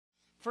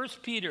1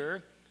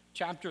 Peter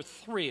chapter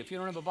 3. If you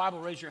don't have a Bible,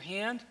 raise your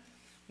hand.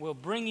 We'll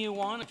bring you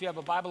one. If you have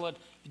a Bible, if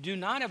you do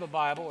not have a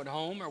Bible at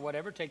home or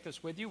whatever, take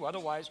this with you.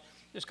 Otherwise,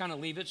 just kind of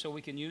leave it so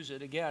we can use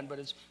it again. But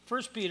it's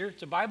 1 Peter.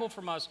 It's a Bible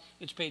from us.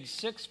 It's page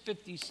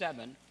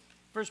 657.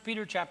 1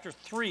 Peter chapter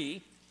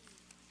 3.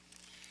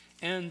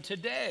 And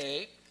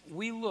today,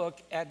 we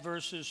look at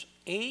verses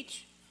 8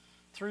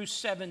 through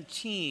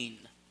 17.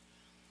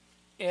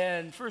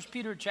 And 1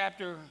 Peter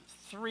chapter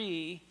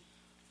 3,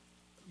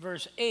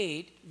 verse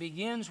 8,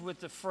 begins with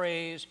the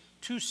phrase,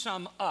 to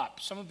sum up.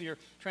 Some of your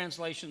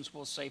translations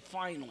will say,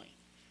 finally.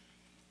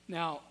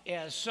 Now,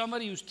 as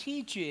somebody who's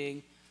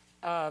teaching,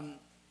 well,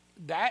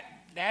 I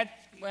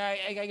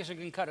guess I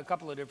can cut a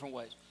couple of different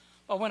ways.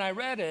 But when I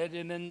read it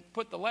and then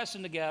put the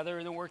lesson together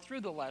and then worked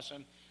through the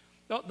lesson,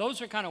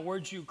 those are kind of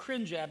words you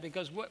cringe at,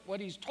 because what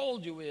he's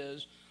told you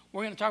is,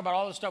 we're going to talk about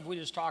all the stuff we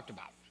just talked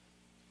about.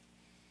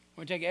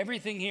 We're going to take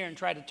everything here and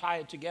try to tie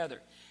it together.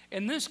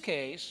 In this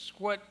case,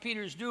 what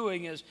Peter's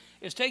doing is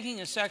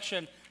taking a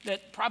section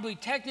that probably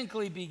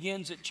technically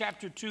begins at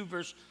chapter 2,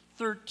 verse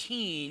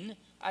 13.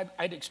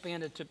 I'd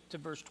expand it to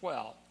verse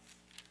 12.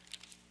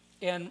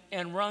 And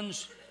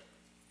runs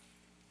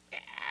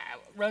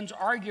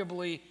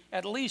arguably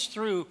at least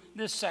through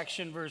this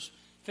section, verse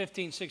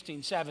 15,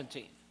 16,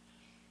 17.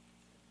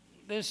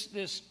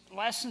 This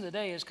lesson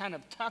today is kind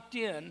of tucked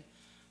in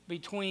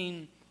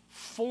between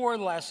 4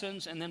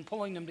 lessons and then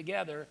pulling them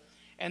together,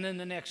 and then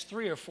the next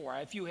 3 or 4.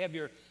 If you have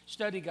your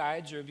study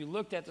guides, or if you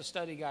looked at the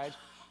study guides,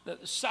 the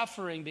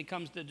suffering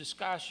becomes the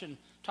discussion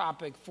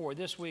topic for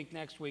this week,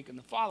 next week, and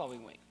the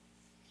following week.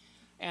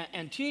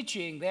 And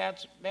teaching,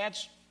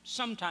 that's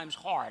sometimes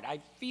hard. I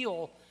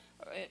feel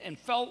and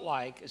felt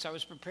like, as I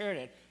was preparing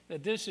it,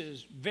 that this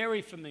is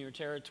very familiar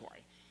territory.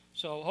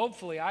 So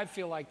hopefully I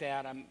feel like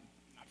that. I'm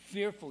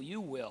fearful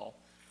you will.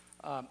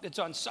 It's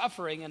on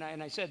suffering, and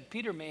I said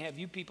Peter may have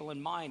you people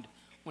in mind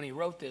when he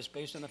wrote this,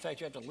 based on the fact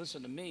you have to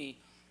listen to me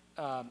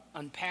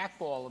unpack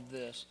all of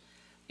this.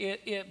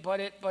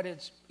 But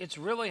it's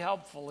really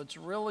helpful. It's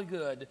really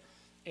good,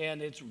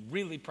 and it's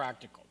really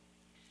practical.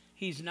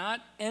 He's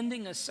not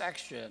ending a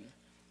section,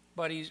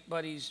 but he's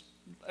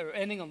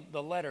ending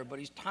the letter, but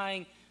he's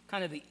tying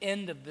kind of the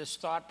end of this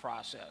thought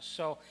process.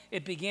 So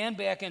it began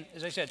back in,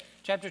 as I said,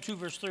 chapter 2,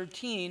 verse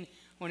 13,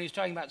 when he's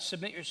talking about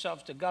submit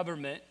yourself to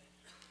government.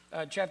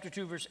 Chapter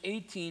 2, verse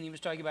 18, he was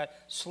talking about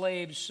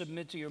slaves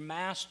submit to your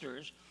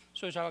masters.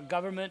 So he's talking about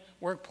government,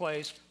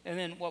 workplace, and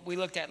then what we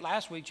looked at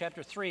last week,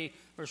 chapter 3,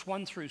 verse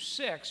 1 through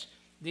 6,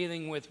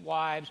 dealing with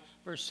wives,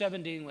 verse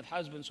 7 dealing with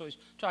husbands. So he's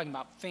talking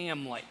about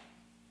family.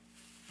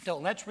 So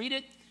let's read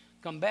it,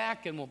 come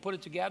back, and we'll put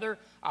it together.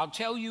 I'll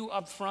tell you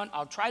up front,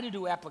 I'll try to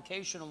do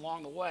application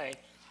along the way.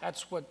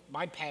 That's what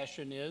my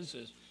passion is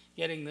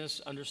getting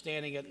this,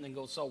 understanding it, and then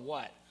go, so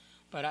what?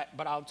 But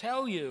I'll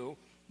tell you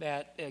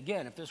that,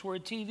 again, if this were a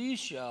TV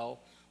show,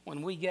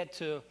 when we get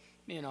to,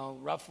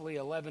 roughly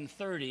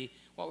 11:30,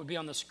 what would be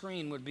on the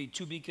screen would be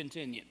to be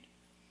continued.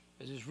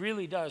 Because this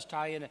really does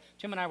tie in.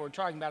 Tim and I were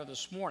talking about it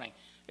this morning.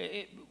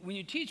 When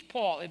you teach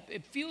Paul,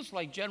 it feels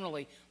like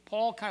generally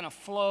Paul kind of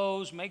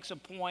flows, makes a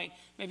point,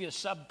 maybe a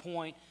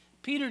sub-point.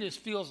 Peter just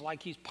feels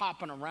like he's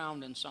popping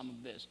around in some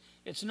of this.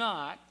 It's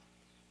not,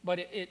 but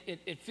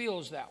it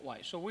feels that way.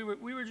 So we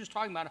were just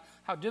talking about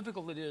how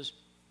difficult it is.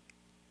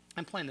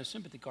 I'm playing the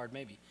sympathy card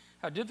maybe.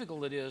 How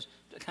difficult it is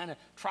to kind of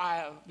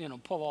try,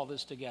 pull all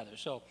this together.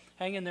 So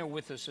hang in there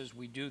with us as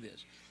we do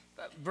this.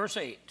 Verse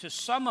 8, to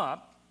sum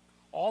up,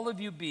 all of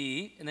you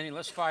be, and then he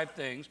lists 5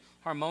 things,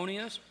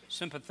 harmonious,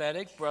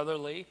 sympathetic,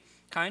 brotherly,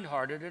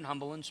 kind-hearted, and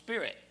humble in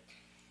spirit.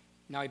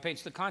 Now he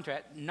paints the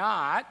contrast,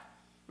 not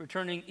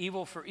returning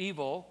evil for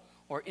evil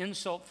or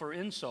insult for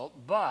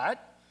insult,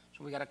 but,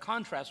 so we got a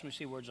contrast when we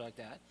see words like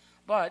that,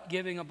 but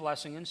giving a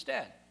blessing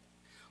instead.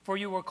 For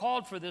you were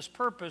called for this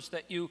purpose,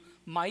 that you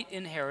might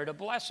inherit a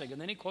blessing. And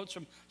then he quotes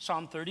from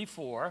Psalm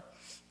 34,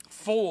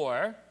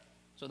 for,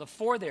 so the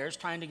for there is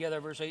tying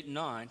together verse 8 and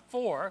 9,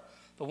 for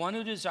the one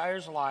who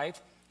desires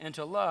life and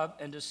to love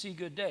and to see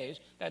good days,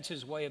 that's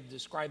his way of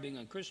describing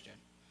a Christian,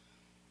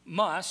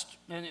 must,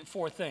 and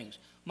 4 things,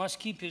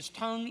 must keep his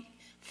tongue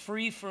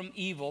free from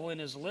evil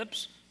and his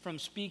lips from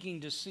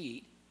speaking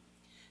deceit.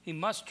 He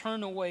must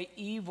turn away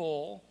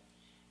evil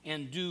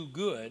and do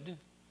good.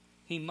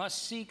 He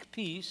must seek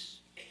peace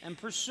and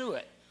pursue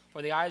it.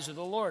 For the eyes of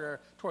the Lord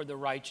are toward the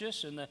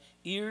righteous, and the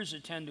ears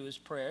attend to his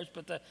prayers,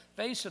 but the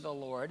face of the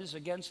Lord is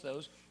against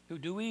those who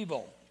do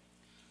evil.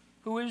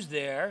 Who is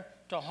there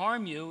to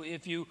harm you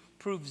if you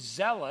prove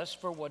zealous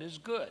for what is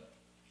good?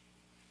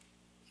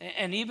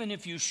 And even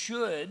if you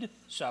should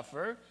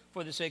suffer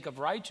for the sake of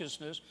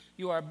righteousness,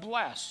 you are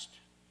blessed.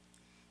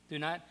 Do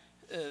not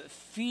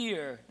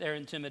fear their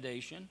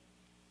intimidation.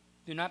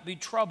 Do not be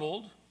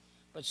troubled,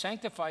 but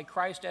sanctify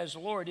Christ as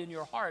Lord in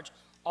your hearts,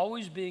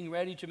 always being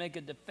ready to make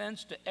a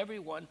defense to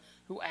everyone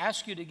who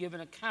asks you to give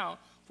an account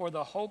for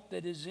the hope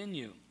that is in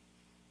you,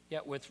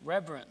 yet with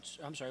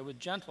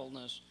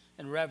gentleness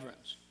and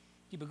reverence.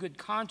 Keep a good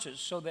conscience,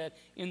 so that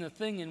in the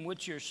thing in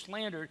which you're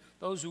slandered,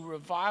 those who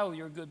revile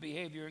your good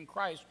behavior in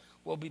Christ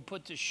will be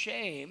put to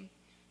shame,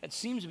 That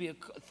seems to be a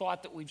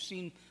thought that we've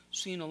seen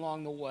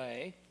along the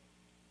way.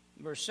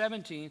 Verse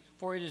 17,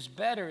 for it is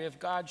better if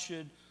God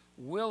should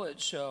will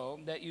it so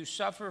that you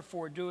suffer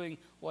for doing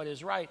what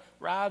is right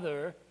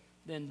rather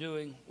than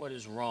doing what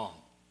is wrong.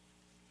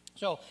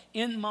 So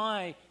in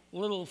my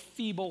little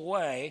feeble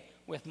way,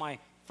 with my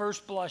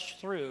first blush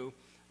through,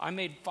 I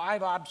made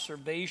 5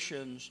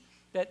 observations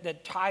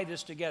that tie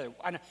this together,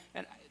 and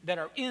that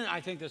are in, I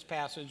think, this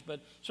passage,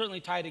 but certainly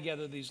tie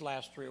together these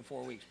last 3 or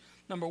 4 weeks.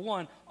 Number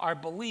 1, our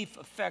belief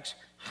affects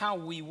how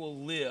we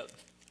will live.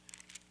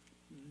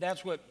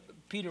 That's what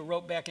Peter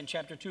wrote back in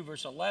chapter 2,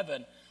 verse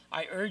 11.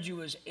 I urge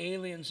you as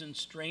aliens and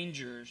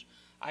strangers.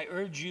 I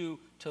urge you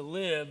to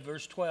live,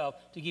 verse 12,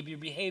 to keep your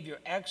behavior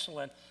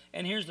excellent.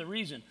 And here's the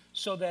reason,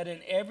 so that in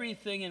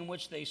everything in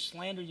which they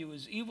slander you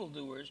as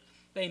evildoers,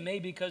 they may,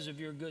 because of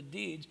your good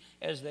deeds,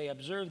 as they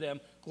observe them,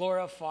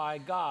 glorify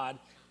God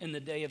in the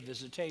day of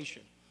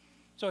visitation.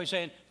 So he's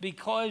saying,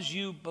 because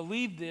you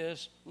believe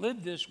this,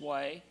 live this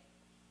way,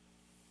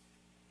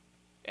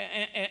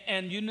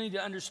 and you need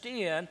to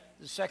understand,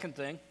 the second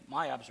thing,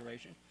 my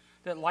observation,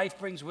 that life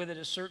brings with it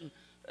a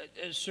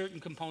certain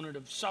component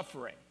of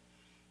suffering.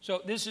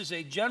 So this is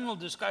a general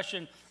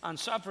discussion on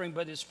suffering,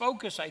 but his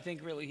focus, I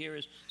think, really here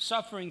is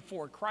suffering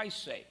for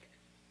Christ's sake.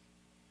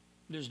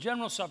 There's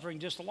general suffering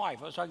just in life.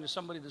 I was talking to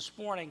somebody this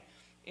morning,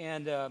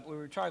 and we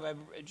were talking.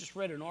 I just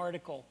read an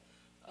article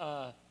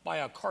by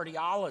a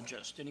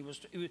cardiologist, and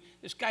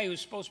this guy who was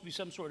supposed to be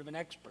some sort of an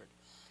expert,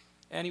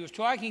 and he was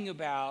talking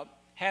about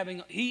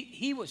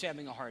he was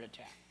having a heart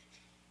attack,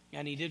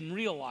 and he didn't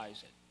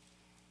realize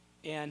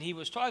it. And he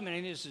was talking,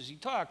 and as he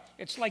talked,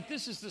 it's like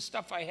this is the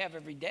stuff I have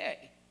every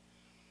day.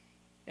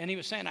 And he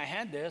was saying, I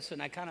had this,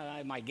 and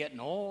am I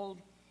getting old?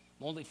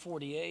 I'm only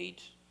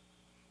 48.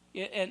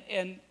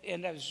 And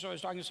I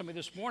was talking to somebody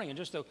this morning, and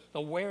just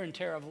the wear and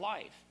tear of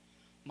life.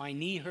 My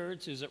knee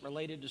hurts. Is it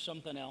related to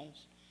something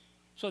else?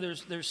 So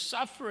there's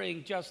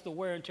suffering, just the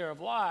wear and tear of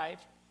life.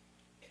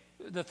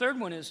 The third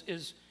one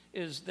is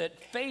that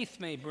faith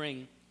may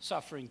bring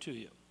suffering to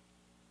you.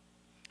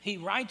 He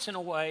writes in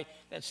a way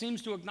that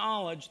seems to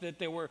acknowledge that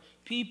there were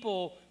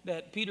people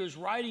that Peter's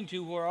writing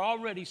to who are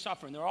already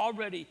suffering. They're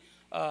already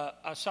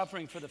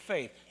suffering for the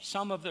faith.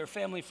 Some of their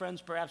family friends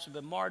perhaps have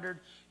been martyred.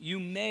 You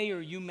may or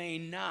you may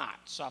not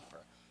suffer.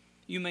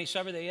 You may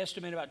suffer. They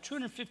estimate about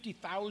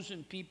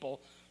 250,000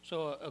 people,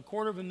 so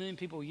 250,000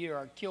 people a year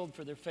are killed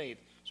for their faith.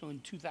 So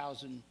in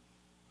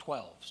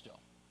 2012 still.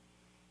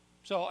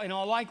 So in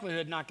all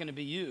likelihood, not going to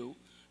be you.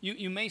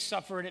 You may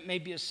suffer, and it may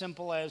be as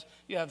simple as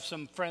you have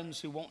some friends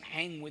who won't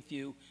hang with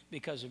you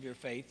because of your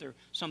faith, or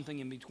something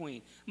in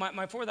between.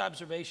 My fourth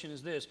observation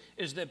is this,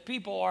 is that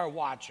people are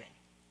watching.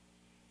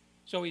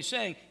 So he's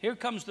saying, here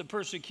comes the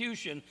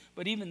persecution,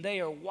 but even they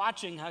are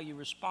watching how you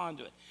respond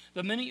to it.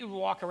 The minute you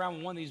walk around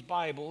with one of these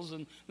Bibles,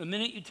 and the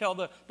minute you tell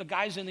the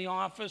guys in the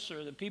office,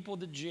 or the people at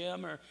the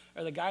gym, or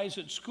the guys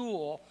at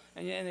school,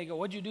 and they go,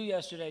 what'd you do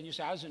yesterday? And you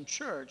say, I was in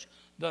church.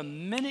 The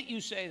minute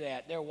you say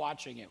that, they're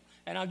watching you.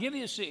 And I'll give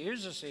you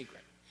here's a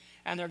secret.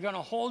 And they're going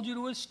to hold you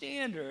to a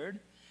standard,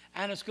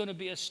 and it's going to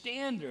be a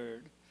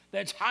standard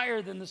that's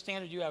higher than the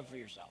standard you have for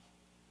yourself.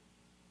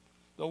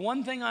 The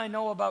one thing I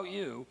know about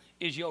you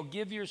is you'll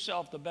give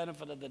yourself the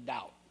benefit of the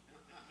doubt.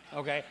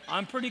 Okay?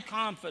 I'm pretty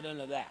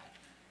confident of that.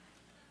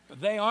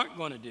 But they aren't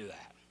going to do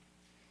that.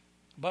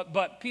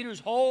 But Peter's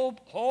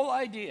whole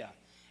idea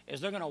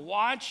is they're going to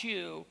watch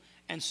you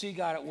and see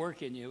God at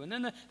work in you. And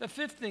then the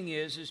fifth thing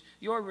is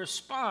your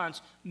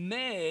response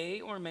may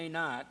or may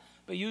not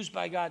be used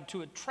by God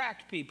to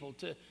attract people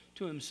to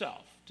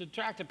himself, to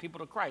attract the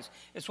people to Christ.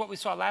 It's what we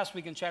saw last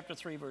week in chapter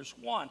 3, verse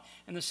 1.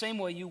 In the same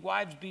way, you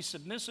wives, be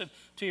submissive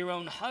to your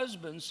own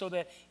husbands, so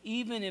that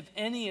even if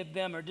any of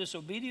them are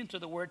disobedient to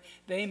the word,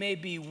 they may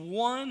be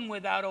won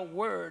without a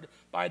word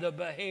by the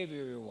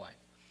behavior of your wife.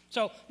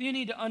 So you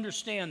need to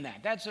understand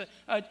that. That's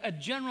a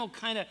general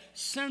kind of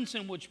sense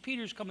in which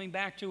Peter's coming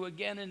back to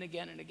again and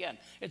again and again.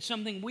 It's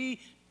something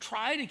we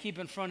try to keep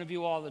in front of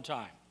you all the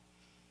time.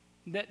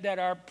 That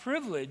our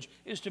privilege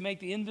is to make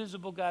the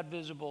invisible God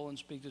visible and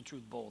speak the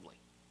truth boldly.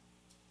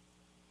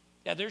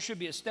 Yeah, there should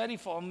be a steady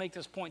flow. I'll make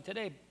this point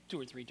today 2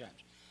 or 3 times.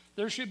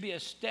 There should be a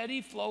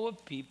steady flow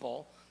of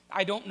people.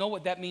 I don't know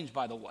what that means,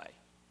 by the way.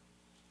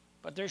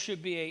 But there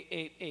should be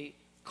a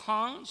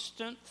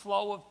constant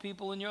flow of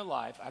people in your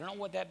life. I don't know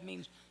what that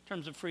means in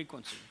terms of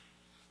frequency.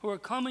 Who are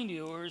coming to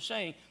you, who are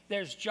saying,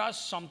 there's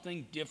just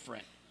something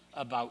different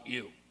about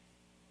you.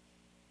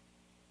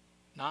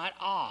 Not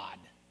odd,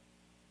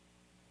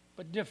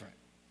 but different.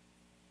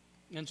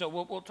 And so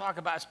we'll talk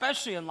about,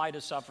 especially in light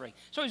of suffering.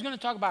 So he's going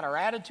to talk about our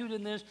attitude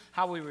in this,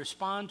 how we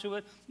respond to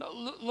it.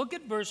 Look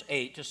at verse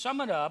 8. To sum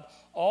it up,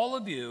 all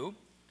of you,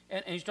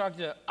 and he's talking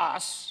to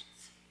us,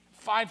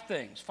 5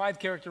 things, 5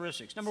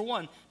 characteristics. Number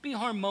 1, be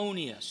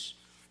harmonious.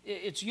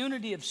 It's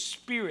unity of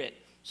spirit,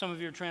 some of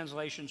your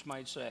translations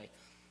might say.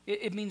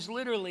 It means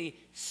literally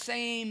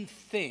same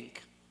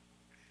think.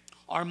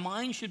 Our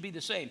mind should be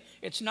the same.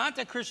 It's not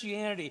that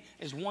Christianity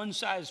is one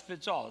size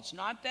fits all. It's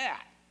not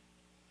that.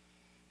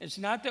 It's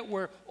not that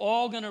we're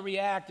all going to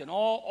react and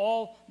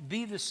all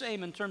be the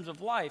same in terms of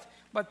life.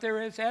 but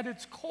there is at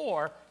its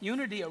core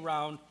unity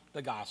around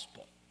the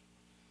gospel.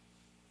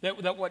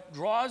 That what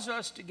draws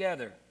us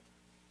together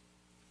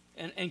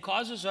and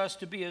causes us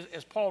to be,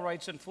 as Paul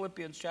writes in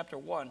Philippians chapter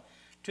 1,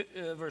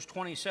 verse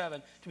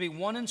 27, to be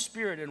one in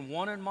spirit and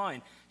one in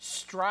mind,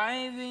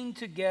 striving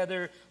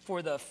together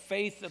for the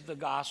faith of the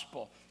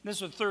gospel.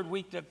 This is the third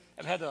week that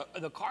I've had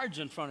the cards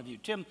in front of you.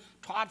 Tim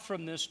taught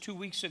from this 2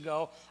 weeks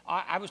ago.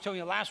 I was telling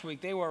you last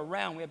week, they were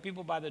around. We had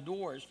people by the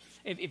doors.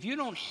 If you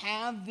don't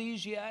have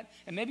these yet,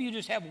 and maybe you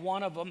just have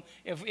one of them,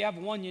 if you have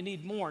one, you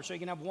need more. So you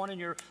can have one in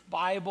your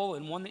Bible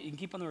and one that you can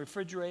keep on the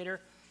refrigerator.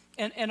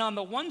 And on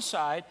the one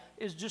side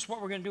is just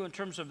what we're going to do in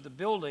terms of the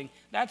building.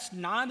 That's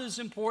not as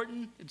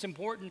important. It's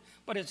important,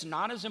 but it's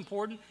not as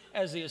important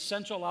as the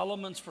essential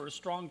elements for a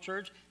strong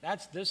church.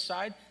 That's this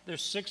side.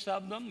 There's 6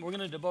 of them. We're going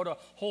to devote a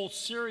whole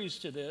series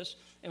to this,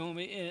 and when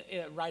we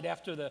right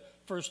after the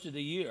first of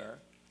the year.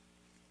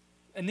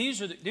 And these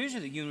are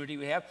the unity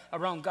we have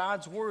around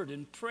God's word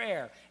and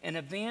prayer and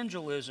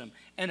evangelism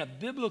and a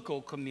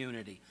biblical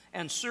community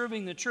and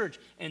serving the church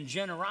and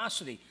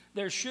generosity.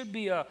 There should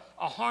be a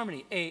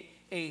harmony, a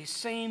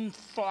same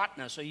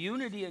thoughtness, a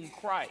unity in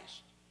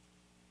Christ.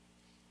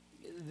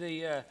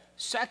 The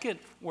second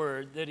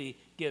word that he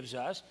gives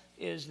us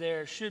is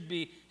there should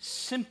be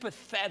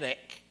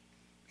sympathetic.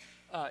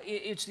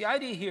 It's the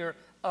idea here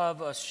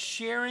of us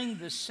sharing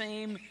the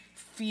same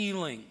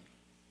feeling.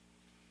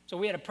 So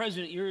we had a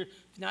president here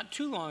not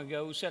too long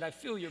ago who said, I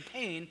feel your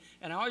pain,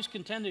 and I always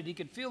contended he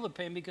could feel the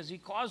pain because he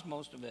caused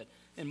most of it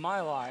in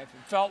my life.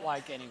 It felt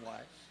like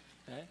anyway.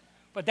 Okay?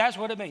 But that's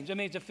what it means. It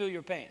means to feel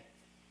your pain.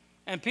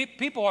 And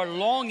people are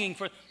longing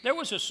for, there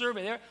was a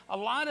survey there, a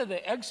lot of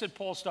the exit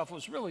poll stuff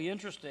was really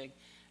interesting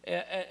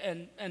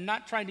and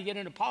not trying to get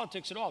into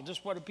politics at all,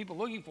 just what are people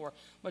looking for.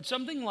 But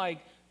something like,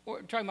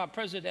 we're talking about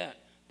president,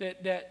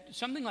 that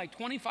something like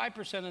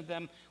 25% of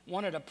them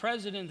wanted a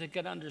president that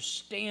could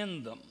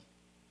understand them.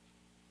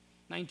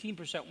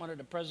 19% wanted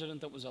a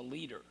president that was a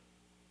leader.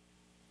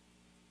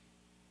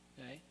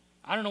 Okay?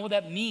 I don't know what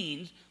that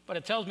means, but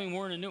it tells me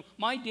we're in a new...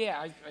 My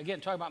dad,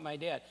 again, talking about my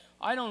dad,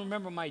 I don't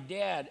remember my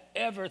dad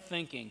ever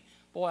thinking,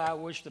 boy, I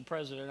wish the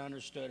president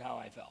understood how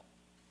I felt.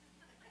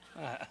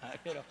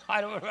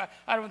 I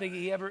don't think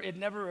he ever, it would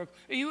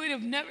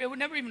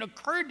never even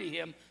occurred to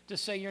him to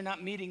say you're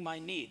not meeting my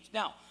needs.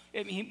 Now,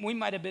 we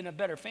might have been a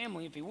better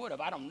family if he would have,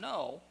 I don't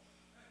know.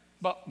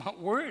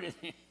 But word,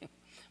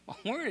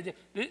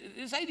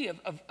 this idea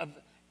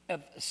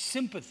of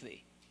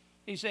sympathy.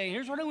 He's saying,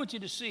 here's what I want you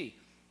to see.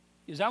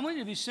 Is I want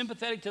you to be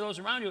sympathetic to those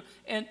around you.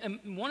 And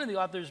one of the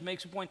authors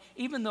makes a point,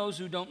 even those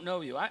who don't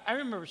know you. I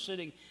remember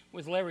sitting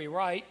with Larry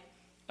Wright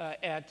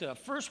at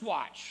First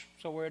Watch.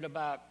 So we're at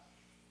about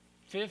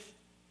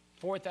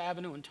 4th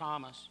Avenue and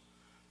Thomas.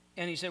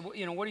 And he said, well,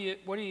 you know, what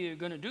are you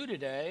going to do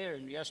today or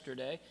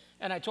yesterday?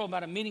 And I told him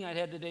about a meeting I'd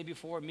had the day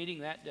before, a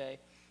meeting that day,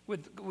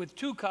 with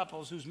 2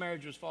 couples whose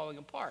marriage was falling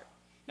apart.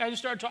 And I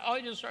just started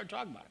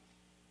talking about it.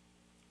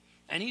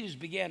 And he just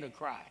began to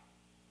cry.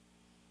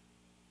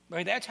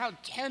 Right? That's how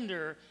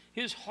tender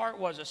his heart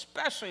was,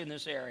 especially in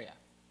this area,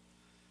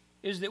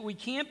 is that we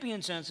can't be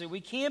insensitive, we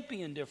can't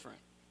be indifferent.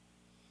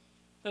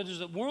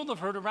 There's a world of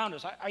hurt around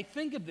us. I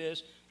think of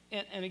this,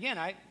 and again,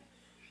 I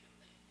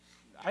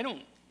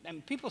don't,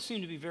 and people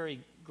seem to be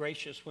very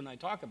gracious when I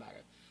talk about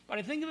it, but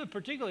I think of it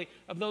particularly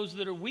of those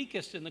that are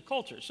weakest in the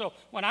culture. So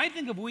when I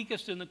think of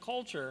weakest in the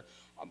culture,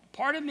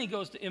 part of me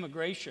goes to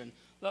immigration,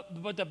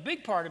 but the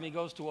big part of me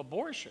goes to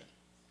abortion.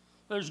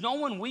 There's no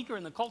one weaker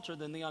in the culture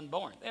than the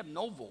unborn. They have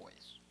no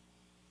voice.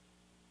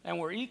 And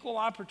we're equal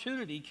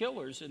opportunity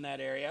killers in that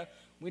area.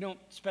 We don't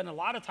spend a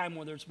lot of time,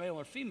 whether it's male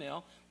or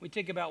female. We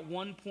take about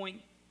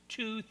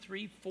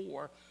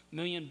 1.234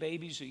 million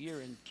babies a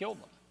year and kill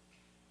them.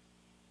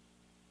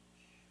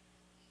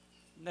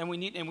 And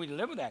we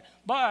live with that.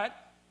 But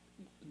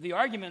the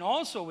argument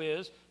also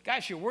is,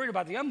 gosh, you're worried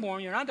about the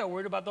unborn. You're not that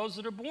worried about those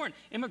that are born.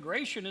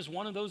 Immigration is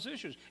one of those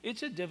issues.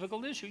 It's a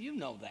difficult issue. You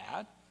know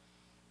that.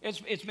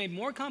 It's made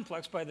more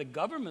complex by the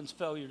government's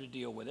failure to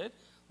deal with it.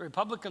 The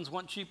Republicans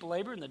want cheap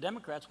labor and the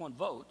Democrats want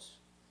votes.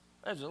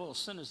 There's a little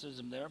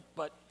cynicism there,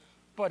 but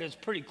it's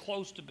pretty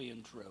close to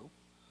being true.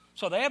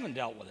 So they haven't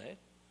dealt with it.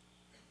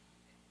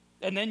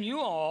 And then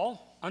you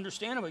all,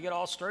 understandably, get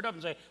all stirred up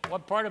and say,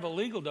 what part of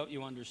illegal don't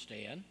you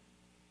understand?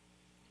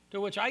 To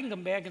which I can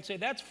come back and say,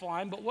 that's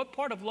fine, but what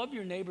part of love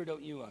your neighbor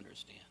don't you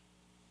understand?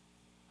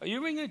 Are you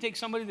really going to take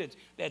somebody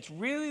that's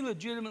really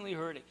legitimately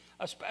hurting,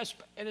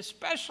 and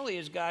especially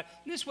as God,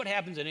 and this is what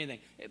happens in anything.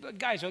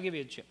 Guys, I'll give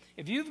you a tip.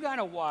 If you've got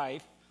a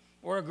wife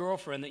or a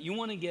girlfriend that you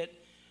want to get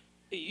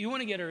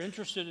her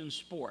interested in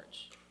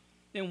sports,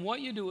 then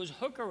what you do is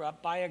hook her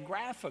up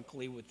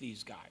biographically with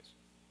these guys.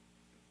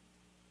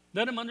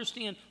 Let them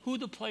understand who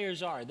the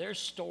players are, their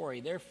story,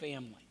 their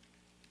family.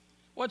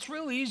 Well, it's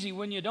real easy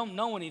when you don't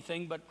know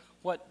anything but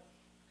what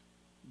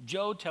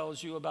Joe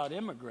tells you about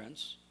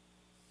immigrants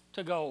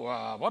to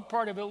go, what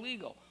part of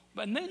illegal?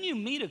 And then you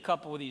meet a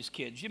couple of these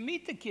kids. You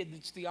meet the kid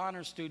that's the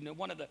honor student at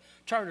one of the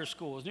charter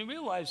schools, and you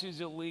realize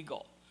he's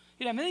illegal.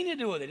 He didn't have anything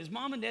to do with it. His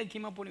mom and dad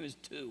came up when he was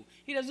 2.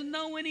 He doesn't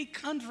know any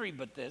country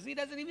but this. He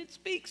doesn't even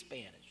speak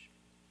Spanish.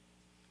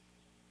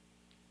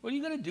 What are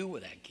you going to do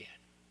with that kid?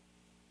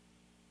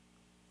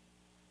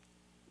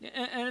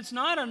 And it's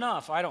not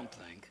enough, I don't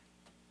think,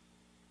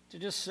 to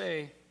just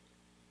say,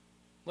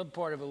 what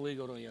part of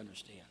illegal don't you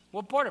understand?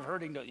 What part of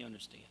hurting don't you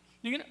understand?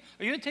 Are you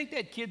going to take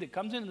that kid that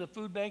comes into the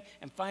food bank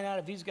and find out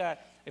if he's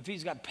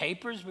got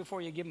papers before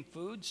you give him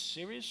food?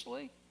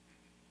 Seriously?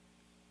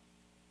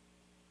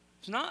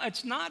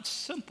 It's not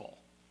simple.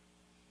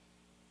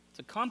 It's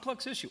a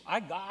complex issue. I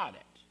got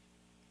it.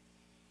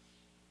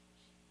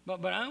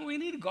 But we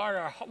need to guard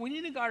our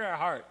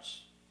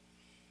hearts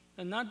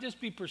and not just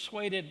be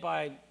persuaded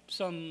by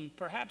some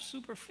perhaps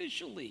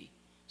superficially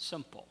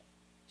simple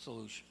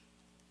solution.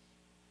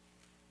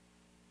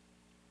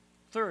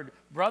 Third,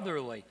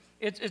 brotherly.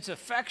 It's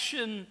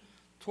affection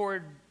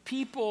toward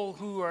people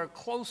who are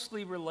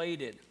closely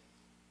related.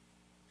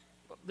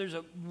 There's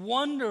a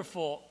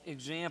wonderful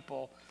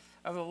example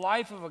of the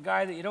life of a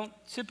guy that you don't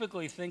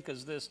typically think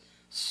as this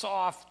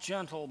soft,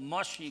 gentle,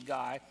 mushy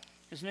guy.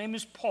 His name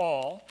is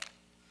Paul.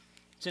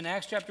 It's in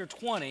Acts chapter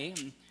 20,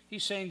 and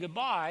he's saying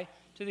goodbye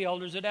to the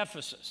elders at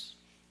Ephesus.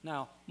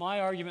 Now,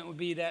 my argument would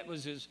be that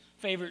was his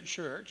favorite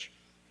church.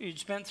 He'd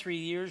spent 3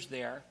 years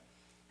there.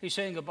 He's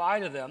saying goodbye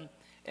to them.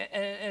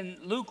 And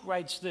Luke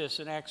writes this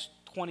in Acts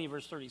 20,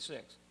 verse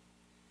 36.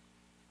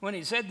 When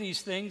he said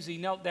these things, he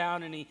knelt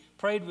down and he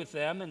prayed with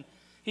them, and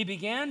he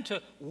began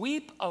to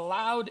weep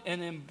aloud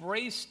and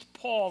embraced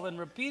Paul and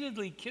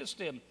repeatedly kissed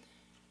him,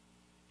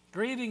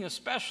 grieving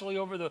especially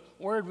over the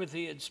word which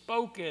he had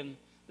spoken,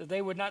 that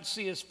they would not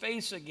see his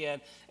face again.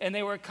 And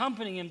they were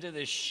accompanying him to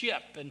the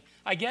ship. And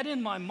I get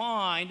in my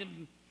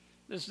mind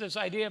this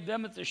idea of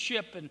them at the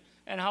ship and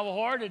how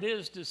hard it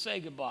is to say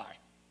goodbye.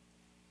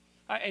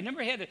 I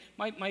never had it.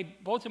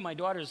 Both of my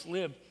daughters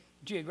live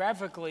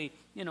geographically,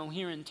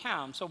 here in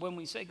town. So when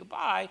we say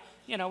goodbye,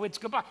 it's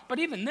goodbye. But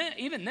even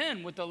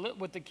then, with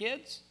the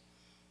kids,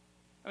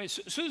 I mean,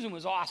 Susan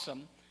was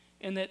awesome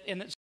in that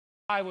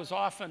goodbye was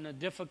often a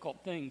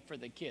difficult thing for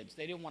the kids.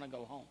 They didn't want to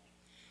go home,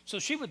 so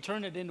she would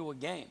turn it into a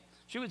game.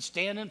 She would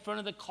stand in front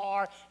of the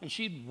car and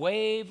she'd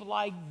wave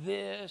like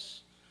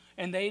this,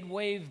 and they'd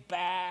wave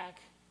back.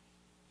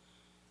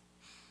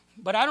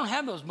 But I don't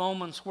have those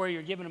moments where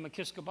you're giving them a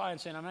kiss goodbye and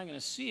saying, I'm not going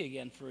to see you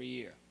again for a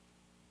year.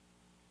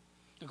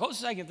 The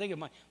closest I can think of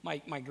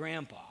my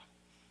grandpa.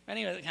 And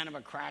he was kind of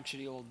a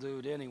crotchety old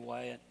dude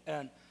anyway.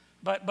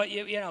 But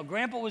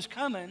Grandpa was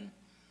coming.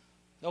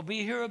 They'll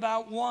be here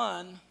about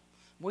 1.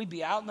 We'd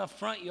be out in the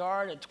front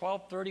yard at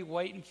 12:30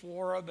 waiting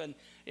for him.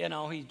 And,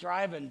 he's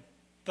driving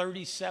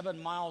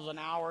 37 miles an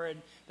hour.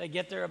 And they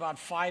get there about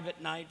 5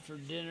 at night for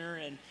dinner.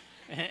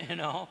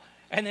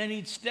 And then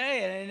he'd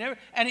stay,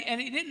 and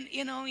he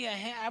didn't,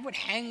 I would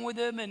hang with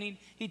him, and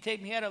he'd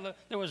take me out.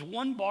 There was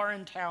one bar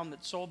in town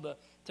that sold the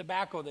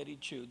tobacco that he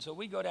chewed. So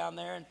we'd go down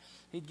there, and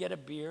he'd get a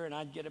beer, and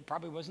I'd get it.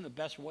 Probably wasn't the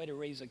best way to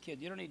raise a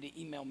kid. You don't need to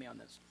email me on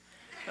this.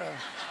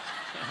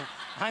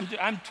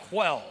 I'm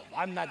 12.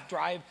 I'm not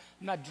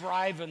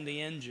driving the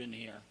engine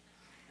here.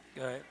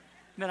 Right?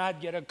 Then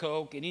I'd get a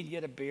Coke, and he'd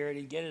get a beer, and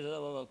he'd get his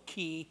little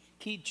key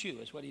chew.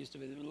 That's what he used to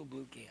be, the little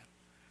blue can.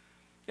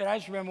 And I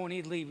just remember when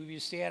he'd leave, we'd be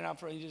standing out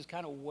front, he'd just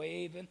kind of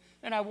waving.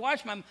 And I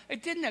watched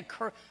it didn't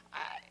occur,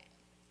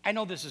 I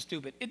know this is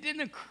stupid. It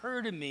didn't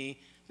occur to me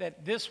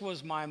that this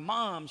was my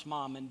mom's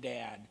mom and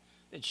dad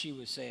that she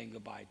was saying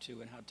goodbye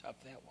to and how tough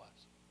that was.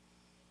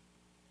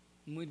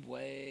 And we'd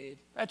wave.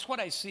 That's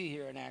what I see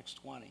here in Acts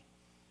 20.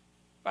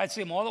 I'd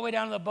see him all the way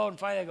down to the boat, and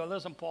finally I go,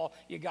 listen, Paul,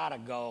 you got to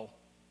go.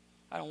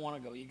 I don't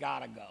want to go. You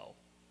got to go.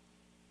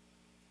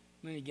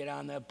 And then he'd get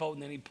on that boat,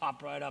 and then he'd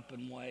pop right up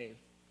and wave.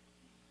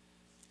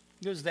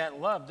 There's that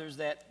love. There's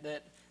that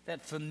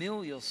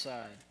familial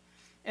side.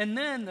 And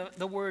then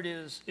the word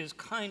is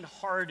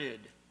kind-hearted.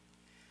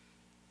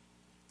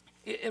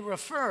 It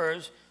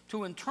refers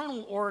to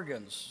internal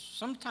organs.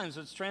 Sometimes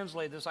it's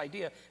translated, this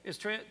idea is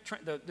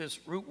this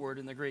root word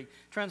in the Greek,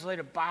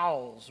 translated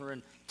bowels or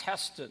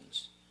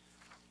intestines.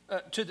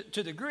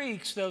 To the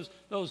Greeks, those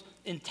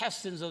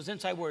intestines, those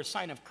inside, were a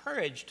sign of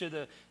courage. To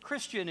the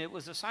Christian, it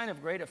was a sign of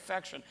great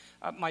affection.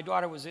 My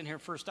daughter was in here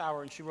first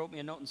hour, and she wrote me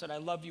a note and said, I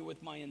love you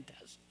with my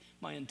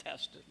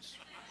intestines.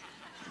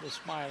 The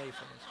smiley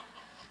face.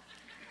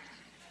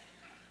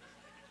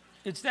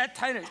 It's that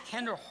kind of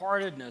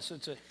tender-heartedness.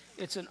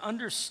 It's an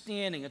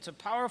understanding. It's a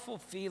powerful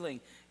feeling.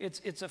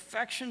 It's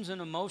affections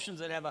and emotions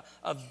that have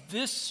a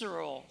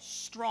visceral,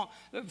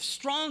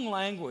 strong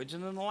language.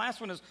 And then the last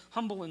one is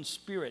humble in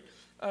spirit.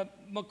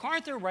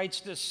 MacArthur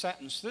writes this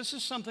sentence. This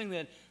is something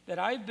that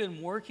I've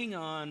been working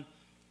on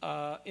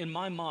in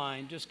my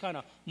mind, just kind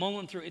of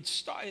mulling through.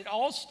 It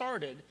all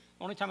started,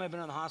 the only time I've been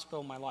in the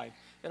hospital in my life,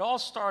 it all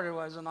started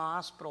when I was in the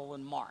hospital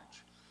in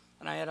March.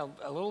 And I had a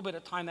little bit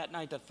of time that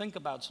night to think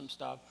about some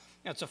stuff.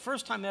 And it's the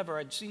first time ever,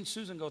 I'd seen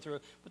Susan go through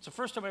it, but it's the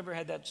first time I ever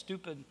had that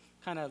stupid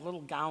kind of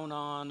little gown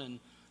on.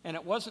 And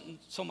it wasn't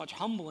so much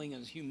humbling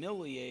as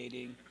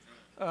humiliating.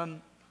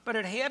 But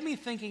it had me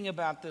thinking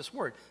about this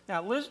word.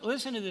 Now,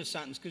 listen to this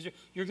sentence, because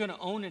you're going to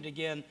own it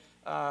again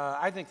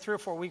I think 3 or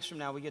 4 weeks from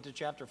now we get to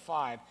chapter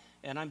 5,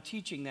 and I'm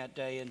teaching that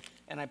day,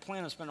 and I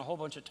plan to spend a whole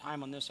bunch of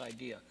time on this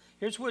idea.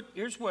 Here's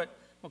what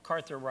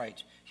MacArthur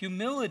writes.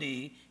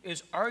 Humility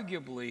is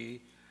arguably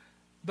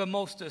the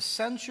most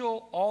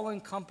essential,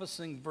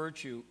 all-encompassing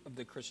virtue of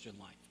the Christian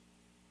life.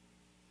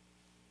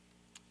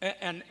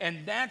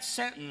 And that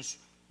sentence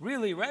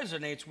really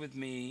resonates with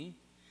me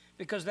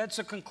because that's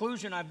a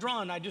conclusion I've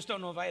drawn. I just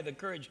don't know if I have the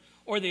courage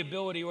or the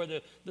ability or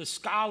the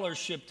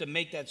scholarship to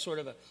make that sort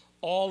of an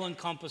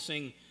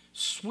all-encompassing,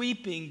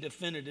 sweeping,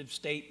 definitive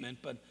statement,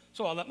 but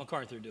so I'll let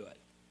MacArthur do it.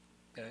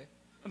 Okay?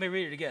 Let me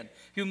read it again.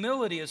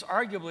 Humility is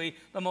arguably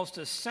the most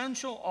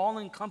essential,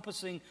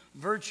 all-encompassing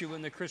virtue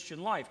in the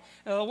Christian life.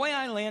 Now, the way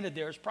I landed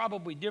there is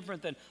probably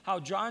different than how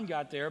John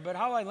got there, but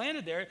how I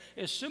landed there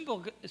is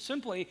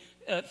simply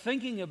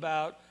thinking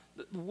about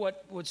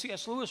what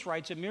C.S. Lewis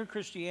writes in Mere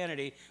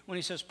Christianity when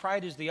he says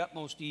pride is the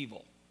utmost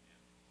evil.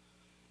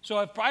 So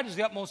if pride is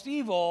the utmost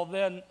evil,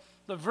 then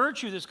the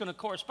virtue that's going to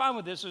correspond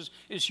with this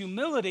is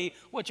humility,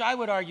 which I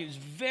would argue is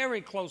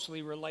very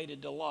closely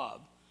related to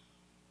love.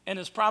 And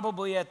is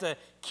probably at the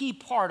key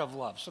part of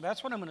love. So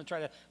that's what I'm going to try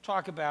to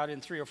talk about in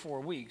 3 or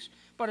 4 weeks.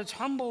 But it's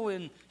humble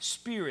in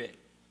spirit.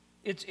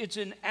 It's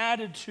an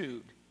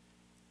attitude.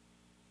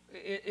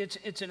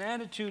 It's an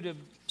attitude of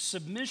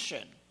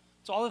submission.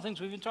 It's all the things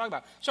we've been talking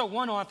about. So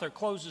one author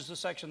closes the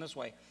section this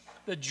way.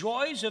 The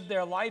joys of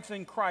their life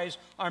in Christ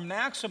are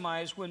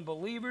maximized when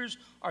believers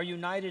are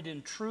united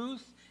in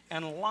truth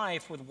and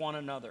life with one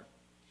another.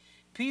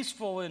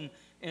 Peaceful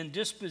in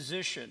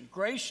disposition,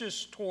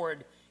 gracious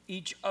toward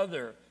each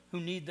other who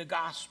need the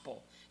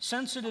gospel,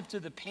 sensitive to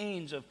the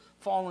pains of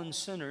fallen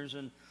sinners,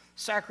 and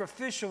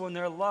sacrificial in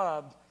their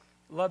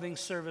loving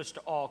service to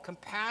all,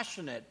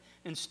 compassionate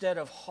instead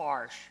of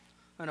harsh,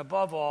 and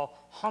above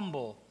all,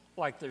 humble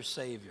like their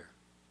Savior.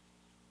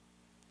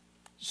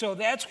 So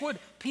that's what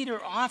Peter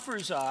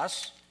offers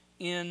us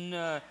in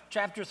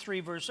chapter 3,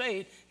 verse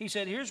 8. He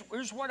said,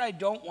 here's what I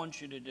don't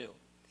want you to do.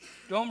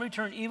 Don't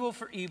return evil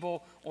for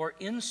evil or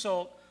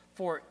insult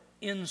for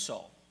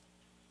insult.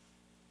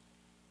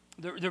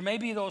 There may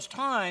be those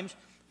times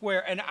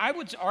where, and I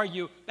would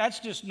argue, that's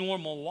just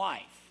normal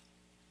life.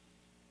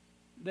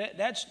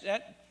 That's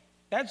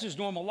just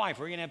normal life.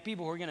 We're going to have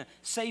people who are going to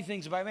say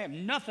things about me, have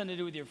nothing to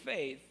do with your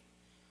faith.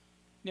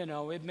 You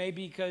know, it may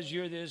be because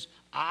you're this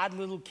odd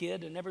little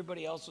kid and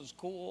everybody else is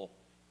cool.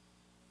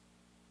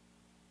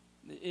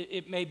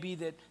 It may be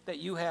that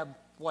you have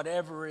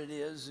whatever it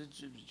is. It's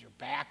your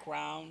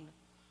background.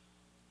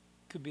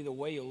 It could be the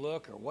way you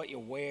look or what you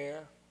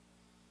wear.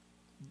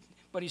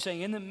 But he's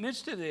saying in the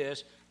midst of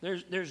this,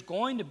 there's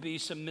going to be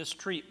some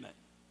mistreatment.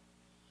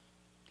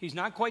 He's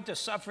not quite to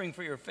suffering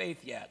for your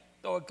faith yet,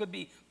 though it could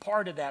be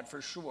part of that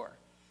for sure.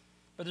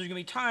 But there's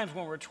going to be times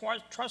when we're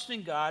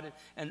trusting God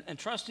and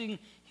trusting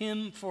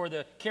Him for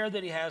the care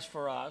that He has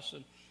for us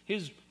and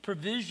His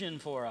provision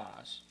for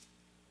us.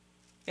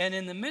 And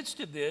in the midst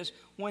of this,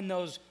 when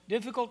those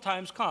difficult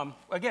times come,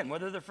 again,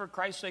 whether they're for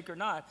Christ's sake or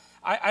not,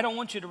 I don't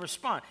want you to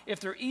respond. If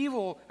they're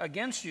evil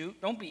against you,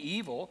 don't be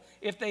evil.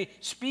 If they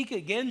speak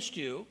against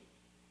you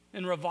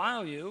and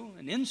revile you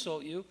and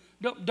insult you,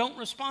 don't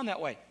respond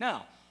that way.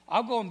 Now,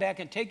 I'll go back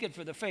and take it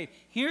for the faith.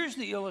 Here's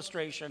the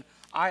illustration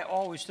I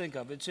always think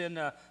of. It's in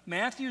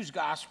Matthew's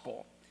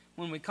gospel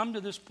when we come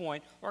to this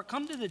point, or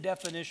come to the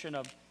definition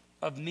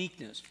of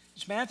meekness.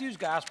 It's Matthew's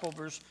gospel,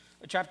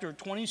 chapter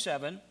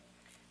 27.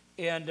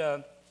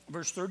 And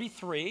verse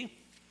 33,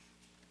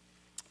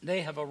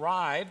 they have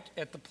arrived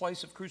at the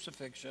place of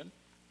crucifixion.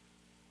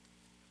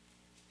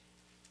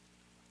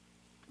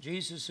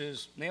 Jesus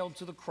is nailed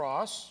to the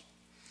cross.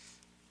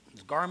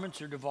 His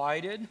garments are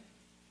divided.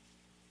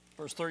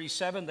 Verse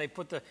 37, they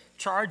put the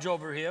charge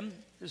over him.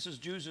 This is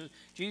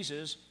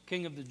Jesus,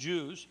 King of the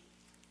Jews.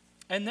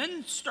 And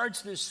then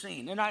starts this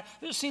scene. And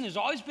this scene has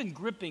always been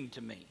gripping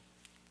to me.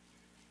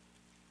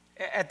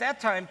 At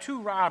that time,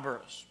 2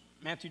 robbers,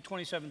 Matthew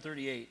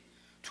 27:38,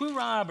 2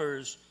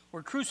 robbers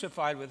were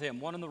crucified with him,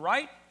 one on the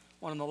right,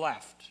 one on the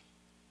left.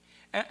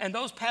 And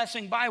those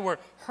passing by were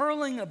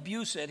hurling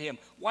abuse at him,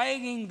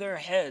 wagging their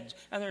heads,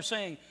 and they're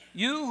saying,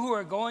 "You who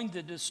are going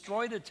to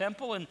destroy the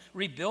temple and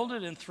rebuild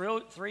it in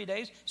 3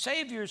 days,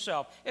 save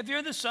yourself. If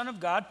you're the Son of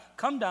God,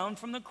 come down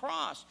from the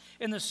cross."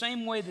 In the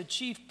same way, the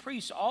chief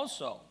priests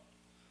also,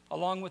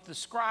 along with the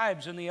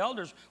scribes and the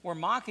elders, were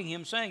mocking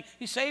him, saying,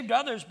 "He saved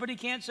others, but he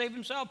can't save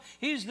himself.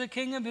 He's the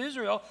King of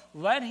Israel.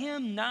 Let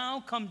him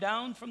now come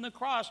down from the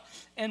cross,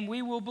 and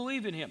we will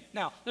believe in him."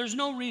 Now, there's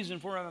no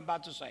reason for what I'm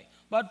about to say,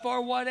 but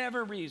for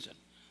whatever reason,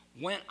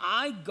 when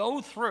I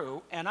go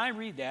through and I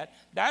read that,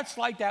 that's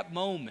like that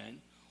moment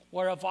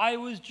where if I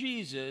was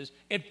Jesus,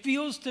 it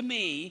feels to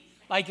me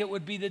like it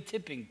would be the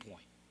tipping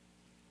point.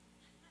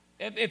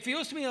 It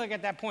feels to me like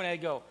at that point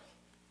I'd go,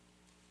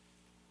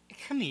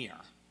 "Come here.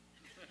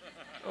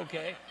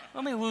 Okay,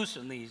 let me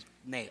loosen these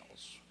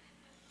nails."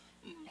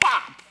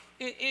 Bop!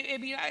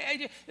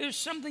 There's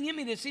something in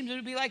me that seems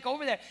to be like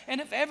over there. And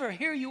if ever,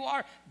 here you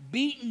are,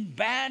 beaten,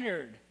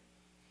 battered,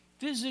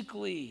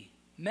 physically,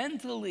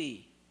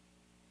 mentally.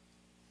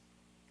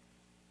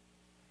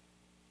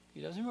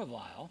 He doesn't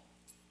revile.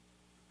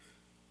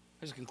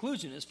 His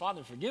conclusion is,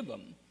 Father, forgive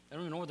them. They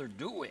don't even know what they're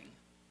doing.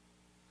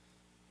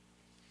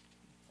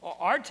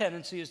 Our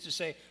tendency is to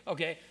say,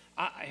 okay,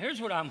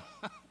 here's what I'm,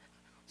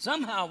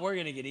 somehow we're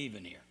going to get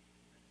even here.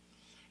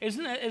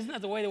 Isn't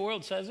that the way the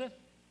world says it?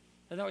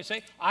 Isn't that what we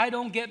say? I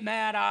don't get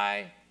mad,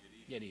 I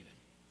get even.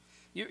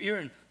 You're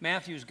in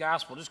Matthew's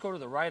gospel. Just go to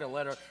the right a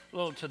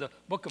little to the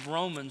book of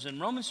Romans. In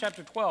Romans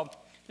chapter 12,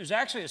 there's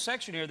actually a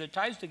section here that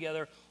ties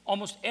together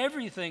almost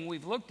everything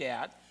we've looked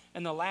at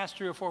in the last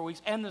 3 or 4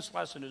 weeks and this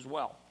lesson as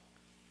well.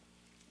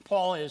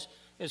 Paul is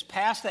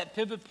past that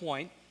pivot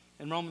point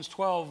in Romans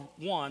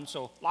 12:1,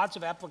 so lots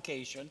of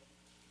application.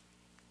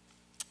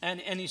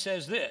 And he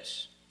says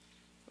this,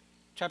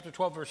 chapter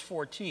 12, verse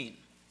 14.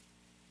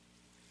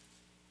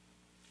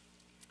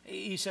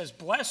 He says,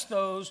 bless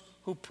those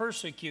who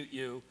persecute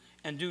you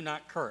and do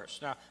not curse.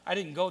 Now, I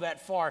didn't go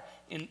that far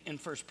in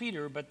 1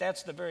 Peter, but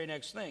that's the very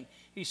next thing.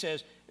 He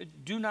says,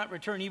 do not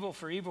return evil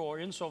for evil or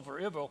insult for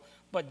evil,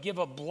 but give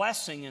a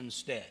blessing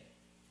instead.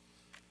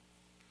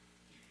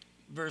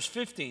 Verse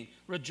 15,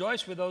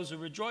 rejoice with those who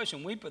rejoice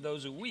and weep with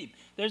those who weep.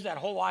 There's that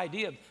whole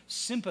idea of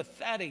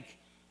sympathetic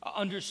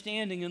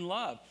understanding and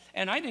love.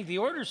 And I think the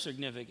order is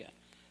significant.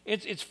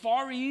 It's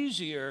far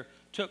easier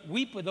to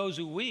weep with those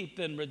who weep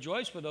than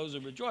rejoice with those who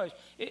rejoice.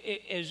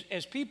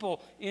 As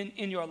people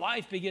in your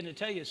life begin to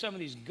tell you some of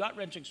these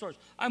gut-wrenching stories.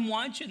 I'm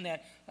watching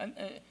that.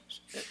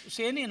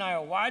 Sandy and I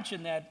are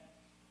watching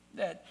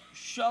that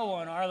show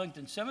on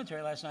Arlington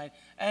Cemetery last night,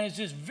 and it's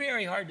just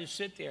very hard to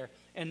sit there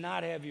and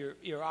not have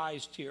your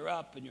eyes tear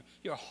up and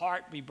your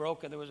heart be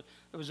broken. There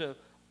was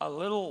a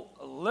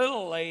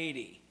little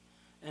lady,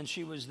 and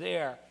she was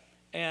there,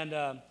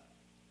 and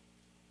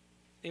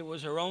it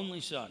was her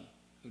only son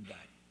who died.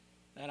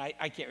 And I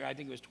can't remember, I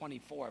think it was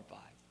 24 or 5.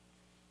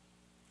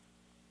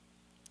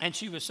 And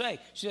she was saying,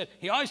 she said,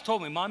 he always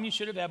told me, Mom, you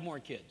should have had more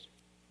kids.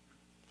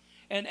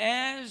 And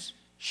as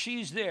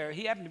she's there,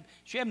 she happened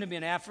to be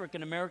an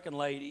African-American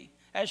lady.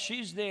 As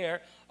she's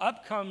there,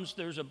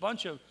 there's a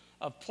bunch of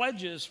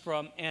pledges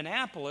from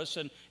Annapolis,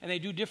 and they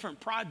do different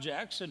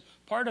projects. And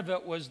part of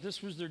it was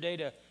this was their day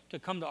to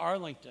come to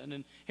Arlington.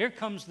 And here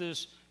comes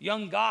this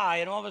young guy,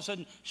 and all of a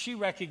sudden she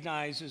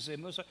recognizes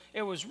him.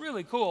 It was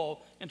really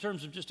cool in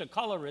terms of just a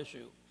color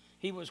issue.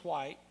 He was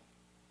white.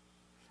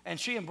 And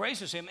she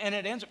embraces him, and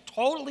it ends up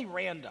totally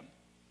random.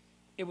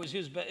 It was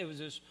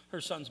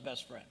her son's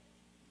best friend.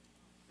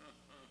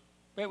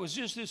 It was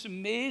just this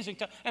amazing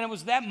time. And it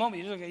was that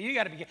moment. You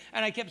got to be.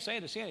 And I kept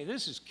saying to Sandy,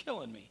 this is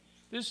killing me.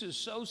 This is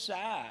so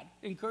sad,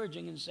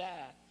 encouraging and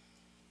sad.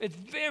 It's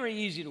very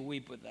easy to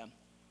weep with them.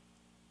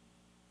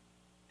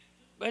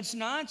 But it's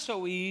not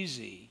so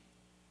easy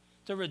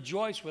to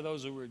rejoice with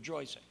those who are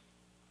rejoicing.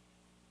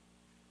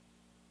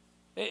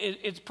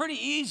 It's pretty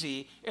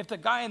easy if the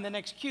guy in the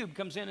next cube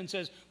comes in and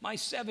says, my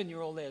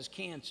 7-year-old has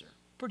cancer.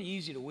 Pretty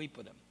easy to weep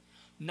with him.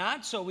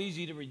 Not so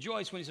easy to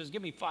rejoice when he says,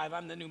 give me 5,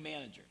 I'm the new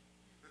manager.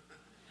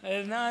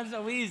 It's not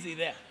so easy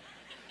then.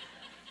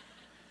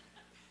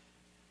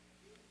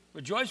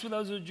 Rejoice with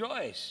those who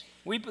rejoice.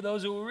 Weep with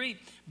those who will weep.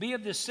 Be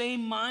of the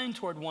same mind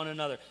toward one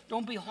another.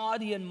 Don't be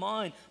haughty in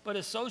mind, but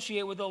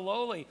associate with the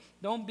lowly.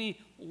 Don't be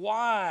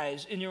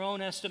wise in your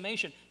own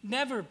estimation.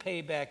 Never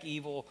pay back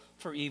evil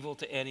for evil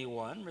to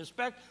anyone.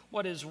 Respect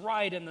what is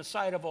right in the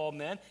sight of all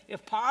men.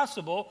 If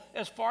possible,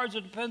 as far as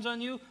it depends on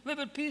you, live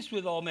at peace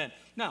with all men.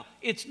 Now,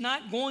 it's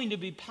not going to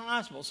be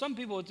possible. Some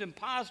people it's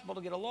impossible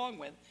to get along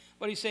with.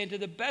 But he's saying to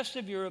the best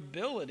of your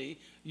ability,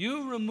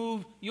 you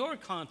remove your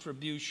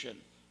contribution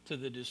to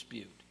the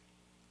dispute.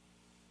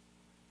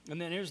 And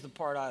then here's the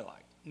part I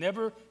like.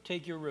 Never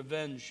take your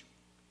revenge,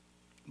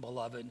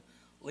 beloved.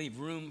 Leave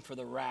room for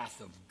the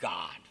wrath of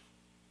God.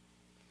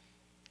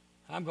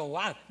 I'm going,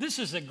 wow, this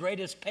is the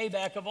greatest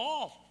payback of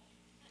all.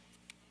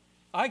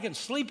 I can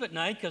sleep at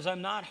night because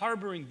I'm not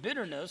harboring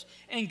bitterness,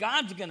 and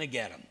God's going to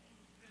get them.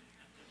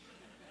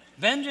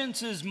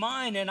 Vengeance is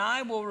mine, and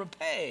I will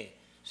repay,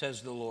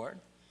 says the Lord.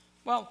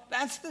 Well,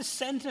 that's the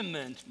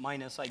sentiment,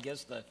 minus, I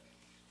guess, the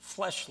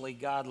fleshly,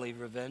 godly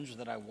revenge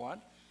that I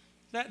want.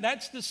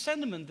 That's the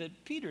sentiment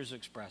that Peter's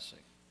expressing.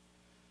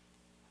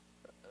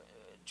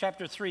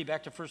 Chapter 3,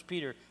 back to 1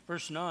 Peter,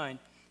 verse 9.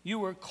 You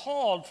were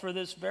called for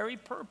this very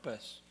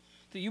purpose,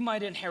 that you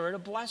might inherit a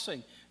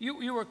blessing.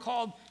 You were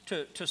called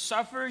to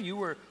suffer. You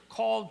were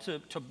called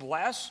to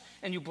bless,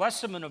 and you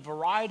bless them in a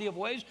variety of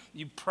ways.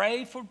 You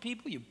pray for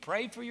people. You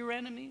pray for your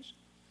enemies.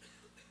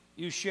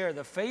 You share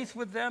the faith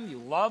with them. You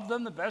love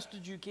them the best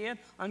that you can,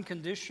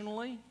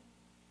 unconditionally.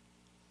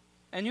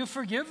 And you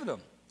forgive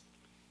them.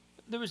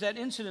 There was that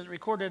incident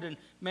recorded in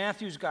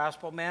Matthew's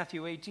gospel,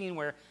 Matthew 18,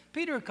 where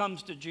Peter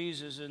comes to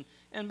Jesus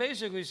and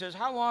basically says,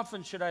 how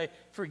often should I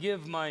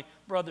forgive my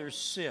brother's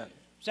sin?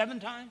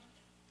 7 times?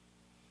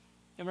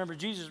 And remember,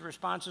 Jesus'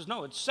 response is,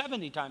 no, it's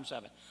 70 times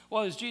 7.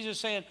 Well, is Jesus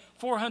saying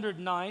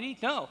 490?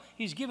 No,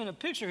 he's giving a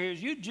picture here.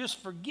 You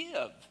just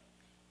forgive.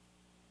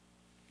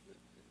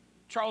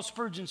 Charles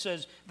Spurgeon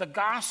says, the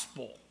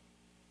gospel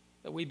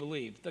that we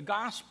believe, the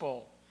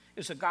gospel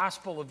is a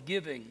gospel of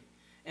giving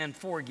and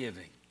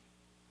forgiving.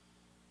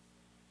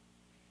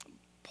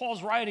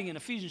 Paul's writing in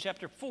Ephesians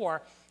chapter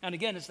 4, and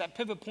again, it's that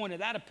pivot point of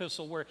that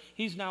epistle where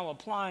he's now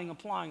applying.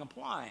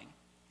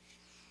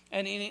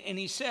 And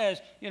he says,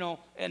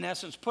 in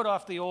essence, put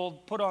off the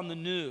old, put on the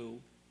new.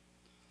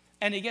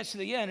 And he gets to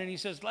the end and he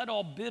says, let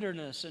all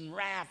bitterness and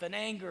wrath and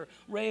anger,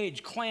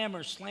 rage,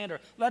 clamor, slander,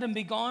 let them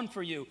be gone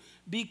for you.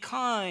 Be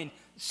kind.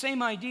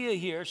 Same idea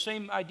here,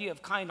 same idea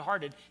of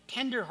kind-hearted,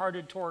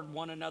 tender-hearted toward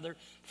one another,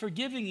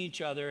 forgiving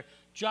each other,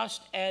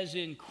 just as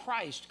in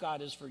Christ God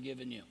has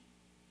forgiven you.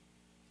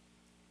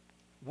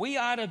 We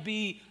ought to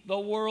be the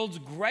world's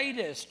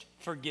greatest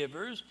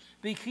forgivers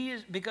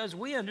because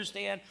we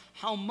understand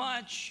how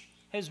much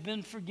has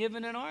been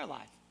forgiven in our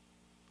life.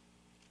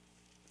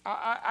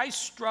 I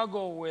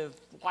struggle with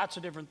lots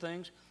of different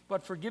things,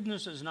 but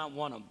forgiveness is not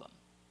one of them.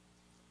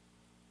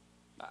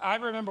 I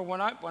remember when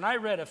I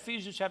read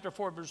Ephesians chapter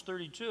 4, verse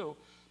 32,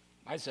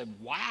 I said,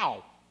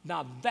 wow,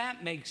 now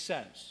that makes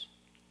sense.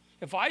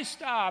 If I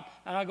stop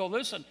and I go,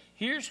 listen,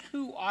 here's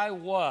who I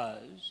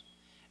was,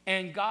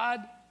 and God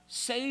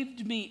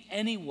saved me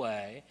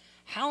anyway,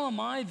 how am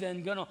I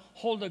then going to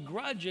hold a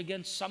grudge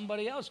against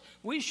somebody else?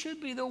 We should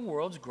be the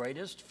world's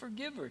greatest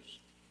forgivers.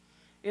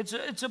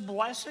 It's a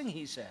blessing,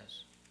 he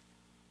says.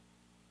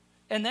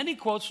 And then he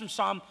quotes from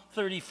Psalm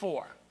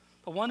 34.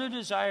 The one who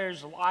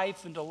desires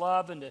life and to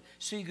love and to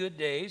see good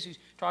days. He's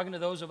talking to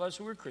those of us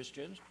who are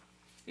Christians.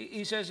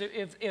 He says,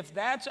 if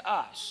that's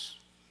us,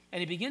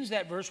 and he begins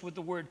that verse with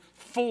the word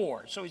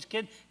for. So he's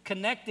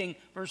connecting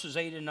verses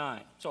 8 and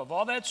 9. So if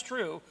all that's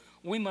true,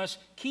 we must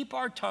keep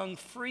our tongue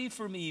free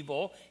from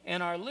evil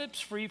and our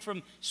lips free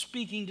from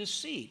speaking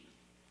deceit.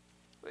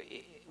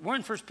 We're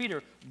in 1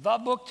 Peter, the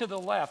book to the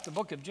left, the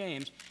book of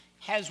James,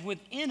 has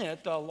within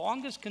it the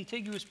longest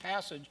contiguous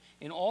passage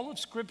in all of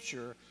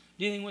Scripture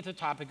dealing with the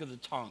topic of the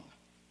tongue.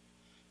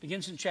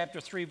 Begins in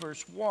chapter 3,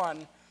 verse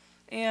 1,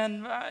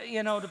 and,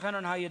 depending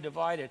on how you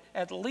divide it,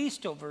 at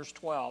least till verse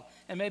 12,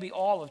 and maybe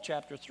all of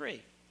chapter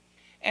 3.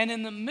 And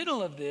in the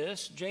middle of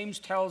this, James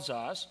tells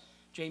us,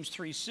 James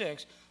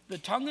 3:6, the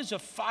tongue is a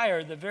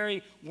fire, the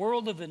very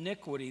world of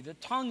iniquity. The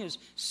tongue is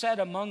set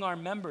among our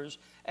members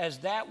as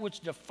that which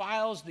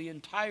defiles the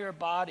entire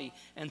body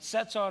and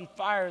sets on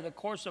fire the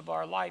course of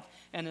our life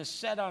and is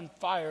set on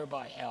fire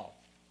by hell.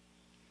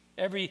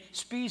 Every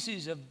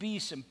species of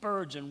beasts and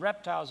birds and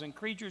reptiles and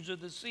creatures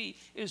of the sea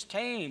is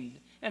tamed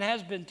and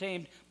has been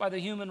tamed by the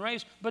human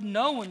race, but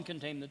no one can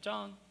tame the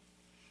tongue.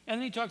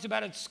 And then he talks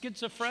about it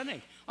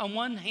schizophrenic. On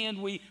one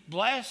hand we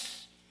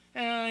bless,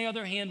 and on the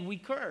other hand we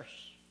curse.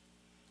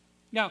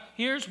 Now,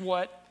 here's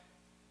what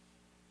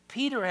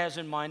Peter has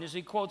in mind as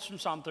he quotes from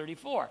Psalm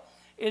 34,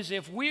 is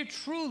if we're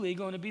truly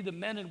going to be the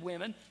men and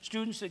women,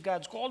 students that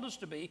God's called us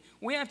to be,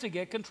 we have to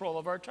get control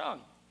of our tongue.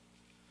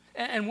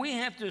 And we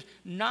have to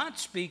not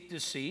speak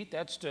deceit,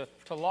 that's to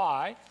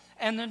lie,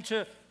 and then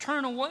to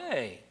turn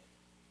away.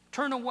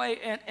 Turn away,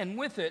 and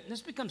with it, and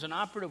this becomes an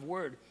operative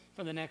word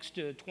for the next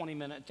 10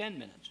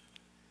 minutes.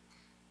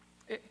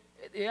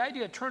 The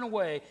idea of turn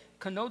away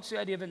connotes the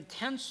idea of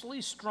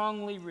intensely,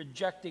 strongly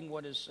rejecting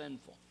what is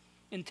sinful.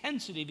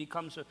 Intensity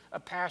becomes a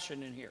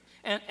passion in here.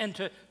 And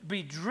to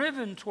be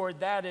driven toward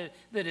that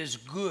is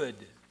good.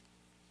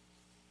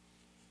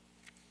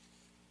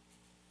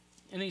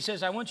 And he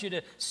says, I want you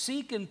to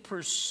seek and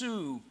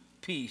pursue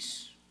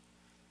peace.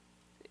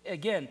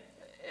 Again,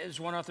 as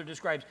one author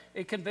describes,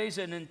 it conveys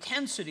an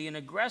intensity, an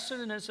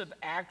aggressiveness of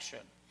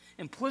action.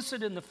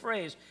 Implicit in the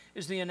phrase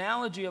is the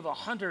analogy of a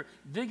hunter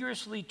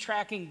vigorously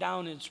tracking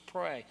down its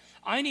prey.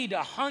 I need to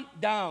hunt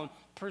down,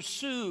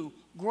 pursue,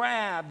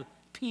 grab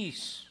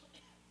peace.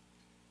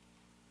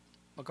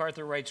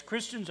 MacArthur writes,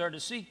 Christians are to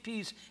seek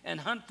peace and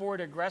hunt for it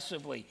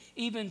aggressively,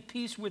 even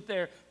peace with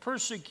their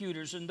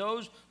persecutors and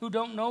those who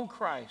don't know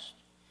Christ.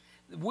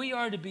 We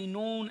are to be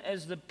known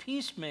as the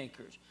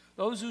peacemakers,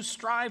 those who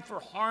strive for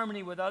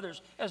harmony with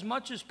others as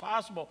much as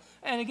possible,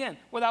 and again,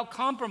 without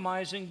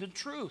compromising the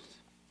truth.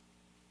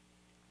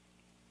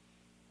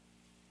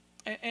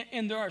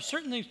 And there are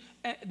certain things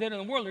that in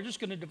the world are just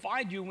going to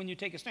divide you when you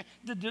take a stand.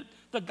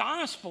 The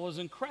gospel is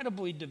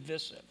incredibly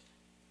divisive.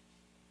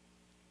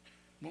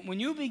 When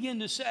you begin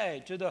to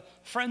say to the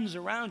friends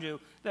around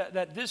you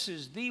that this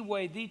is the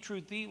way, the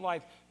truth, the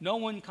life, no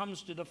one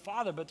comes to the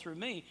Father but through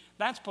me,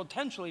 that's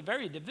potentially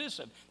very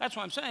divisive. That's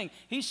what I'm saying.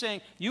 He's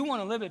saying you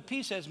want to live at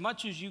peace as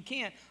much as you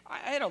can. I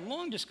had a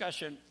long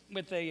discussion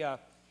with a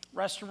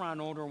restaurant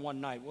owner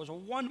one night. It was a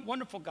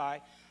wonderful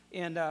guy,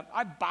 and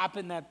I bop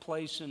in that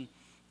place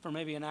for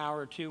maybe an hour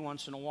or two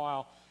once in a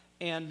while.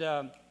 And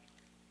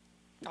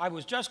I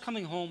was just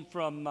coming home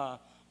from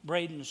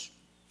Braden's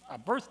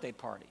birthday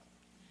party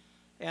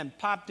and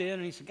popped in,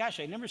 and he said, gosh,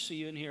 I never see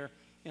you in here,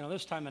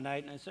 this time of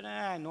night. And I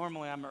said,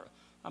 normally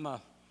I'm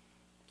a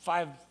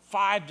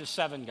 5 to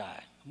 7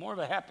 guy, more of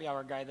a happy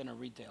hour guy than a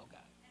retail guy.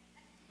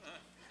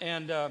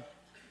 And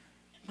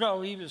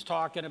he was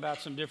talking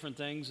about some different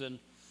things,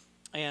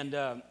 and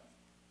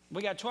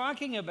we got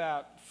talking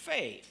about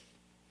faith.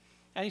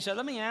 And he said,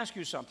 let me ask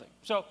you something.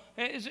 So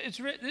this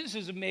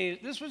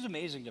was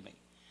amazing to me.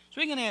 So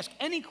you can ask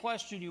any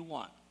question you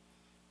want.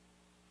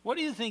 What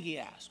do you think he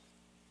asked?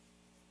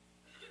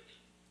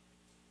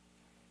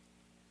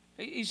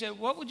 He said,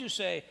 what would you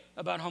say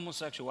about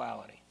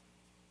homosexuality?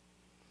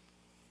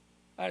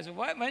 I said,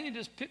 why don't you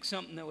just pick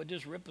something that would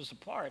just rip us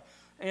apart?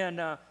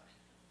 And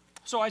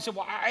so I said,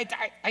 well,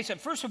 I said,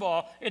 first of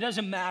all, it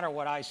doesn't matter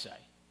what I say.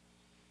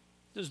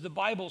 Does the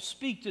Bible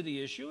speak to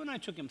the issue? And I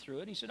took him through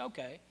it. He said,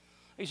 okay.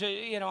 He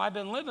said, I've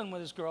been living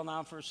with this girl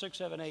now for 6,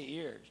 7, 8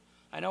 years.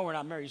 I know we're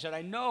not married. He said,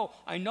 I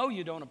know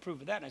you don't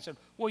approve of that. And I said,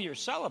 well, you're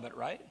celibate,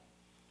 right?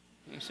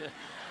 He said,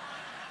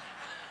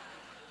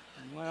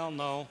 well,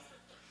 no.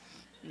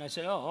 And I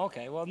said, oh,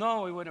 okay. Well,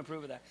 no, we wouldn't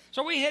approve of that.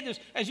 So we had this,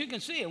 as you can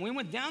see, and we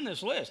went down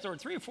this list. There were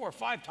 3 or 4 or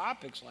 5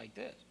 topics like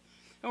this.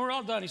 And we're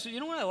all done. He said,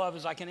 what I love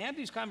is I can have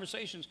these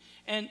conversations,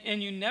 and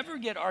you never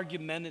get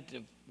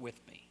argumentative with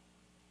me.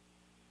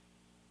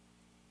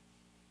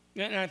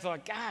 And I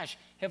thought, gosh,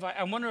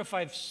 I wonder if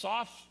I've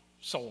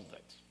soft-sold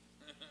it.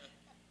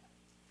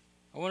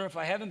 I wonder if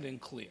I haven't been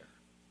clear.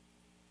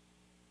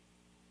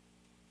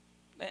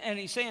 And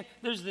he's saying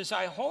there's this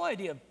whole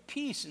idea of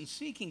peace and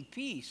seeking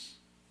peace.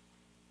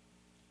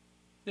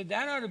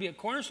 That ought to be a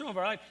cornerstone of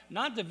our life,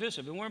 not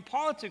divisive. And we're in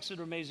politics that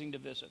are amazing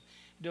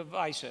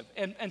divisive.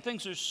 And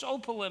things are so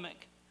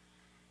polemic.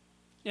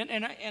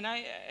 And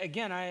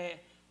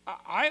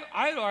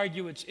I'd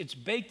argue it's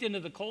baked into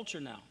the culture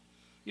now.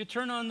 You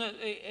turn on the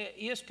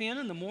ESPN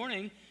in the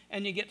morning,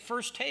 and you get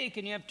First Take,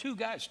 and you have 2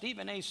 guys,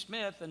 Stephen A.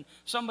 Smith and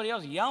somebody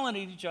else, yelling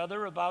at each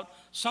other about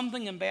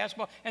something in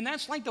basketball. And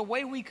that's like the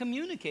way we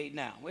communicate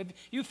now. If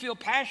you feel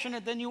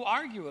passionate, then you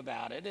argue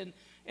about it.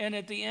 And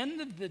at the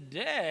end of the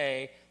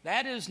day,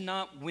 that is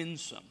not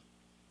winsome.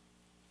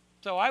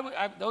 So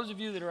those of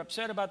you that are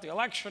upset about the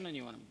election and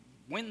you want to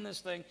win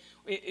this thing,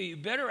 you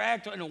better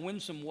act in a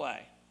winsome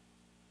way.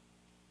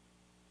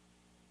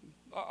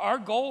 Our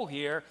goal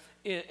here,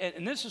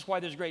 and this is why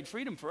there's great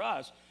freedom for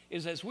us,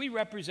 is as we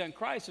represent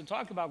Christ and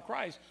talk about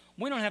Christ,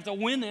 we don't have to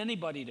win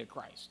anybody to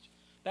Christ.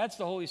 That's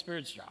the Holy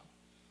Spirit's job.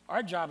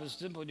 Our job is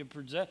simply to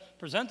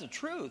present the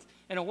truth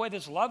in a way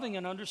that's loving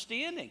and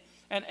understanding.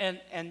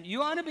 And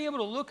you ought to be able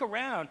to look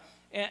around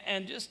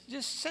and just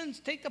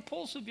take the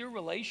pulse of your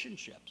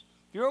relationships.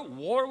 If you're at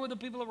war with the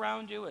people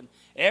around you, and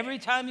every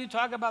time you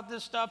talk about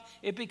this stuff,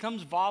 it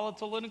becomes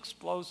volatile and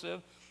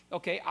explosive.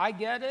 Okay, I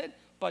get it,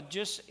 but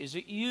just, is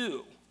it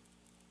you?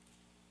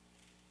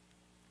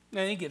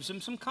 And he gives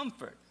them some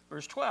comfort.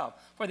 Verse 12,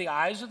 for the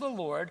eyes of the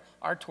Lord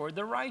are toward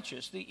the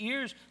righteous. The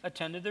ears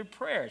attend to their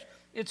prayers.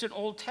 It's an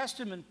Old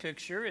Testament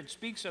picture. It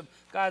speaks of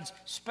God's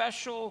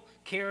special,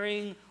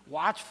 caring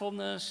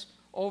watchfulness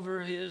over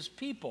his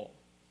people.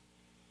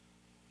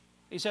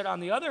 He said, on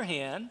the other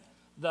hand,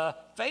 the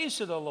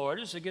face of the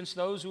Lord is against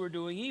those who are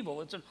doing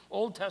evil. It's an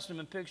Old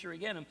Testament picture,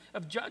 again,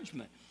 of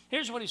judgment.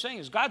 Here's what he's saying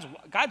is God's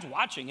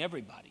watching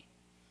everybody.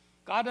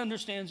 God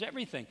understands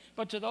everything.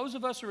 But to those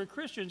of us who are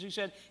Christians, he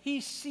said, he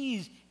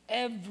sees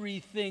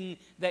everything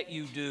that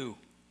you do.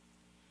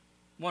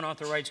 One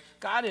author writes,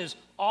 God is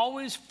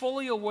always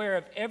fully aware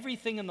of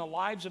everything in the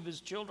lives of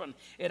his children.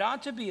 It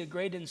ought to be a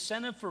great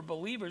incentive for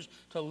believers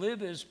to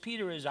live as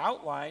Peter has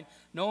outlined,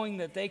 knowing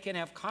that they can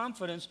have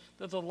confidence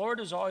that the Lord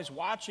is always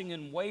watching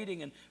and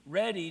waiting and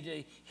ready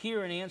to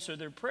hear and answer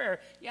their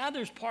prayer. Yeah,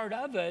 there's part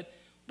of it,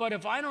 but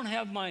if I don't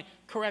have my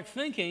correct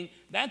thinking,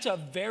 that's a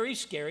very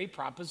scary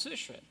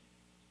proposition.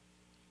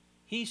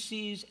 He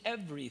sees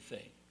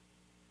everything.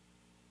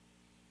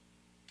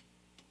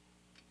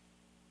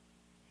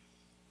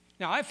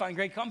 Now, I find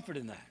great comfort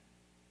in that.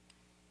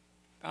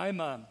 I'm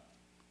a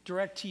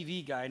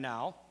DirecTV guy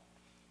now.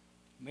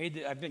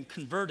 I've been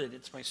converted.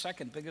 It's my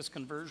second biggest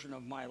conversion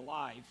of my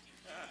life.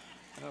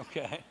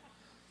 Okay.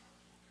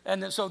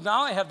 And so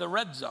now I have the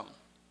red zone.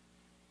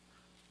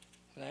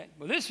 Okay?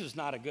 Well, this is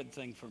not a good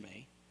thing for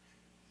me.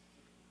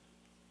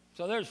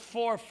 So there's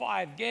 4 or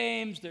 5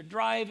 games. They're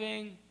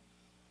driving.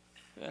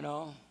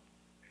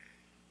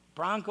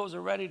 Broncos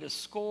are ready to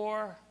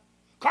score.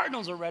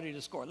 Cardinals are ready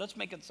to score. Let's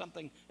make it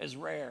something as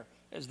rare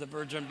as the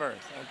virgin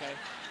birth, okay?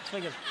 Let's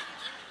make it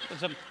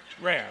something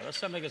rare.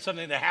 Let's make it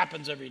something that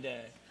happens every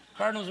day.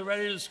 Cardinals are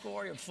ready to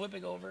score. You're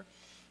flipping over.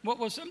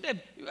 Well,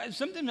 sometimes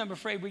I'm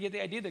afraid we get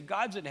the idea that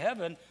God's in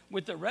heaven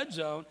with the red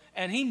zone,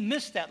 and he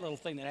missed that little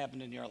thing that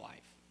happened in your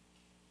life.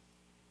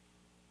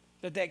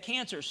 That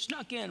cancer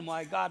snuck in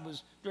while God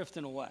was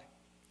drifting away.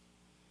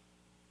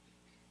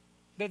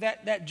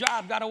 That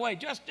job got away.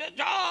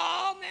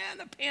 Oh, man,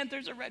 the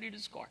Panthers are ready to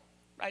score.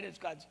 Right, as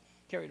God's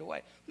carried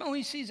away. No,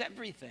 he sees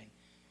everything.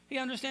 He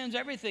understands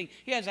everything.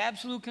 He has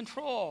absolute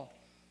control.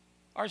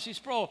 R.C.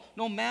 Sproul,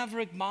 no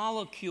maverick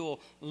molecule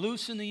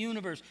loose in the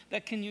universe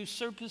that can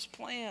usurp his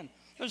plan.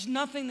 There's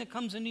nothing that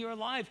comes into your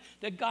life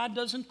that God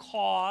doesn't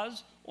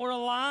cause or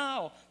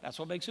allow. That's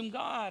what makes him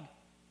God.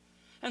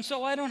 And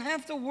so I don't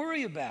have to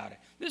worry about it.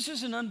 This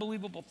is an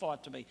unbelievable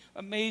thought to me,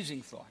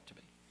 amazing thought to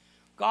me.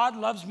 God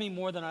loves me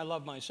more than I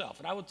love myself.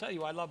 And I will tell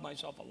you, I love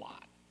myself a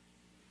lot.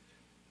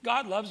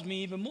 God loves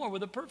me even more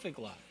with a perfect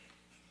love.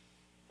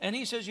 And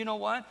he says, you know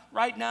what?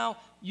 Right now,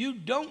 you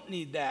don't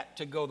need that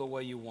to go the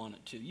way you want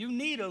it to. You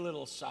need a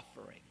little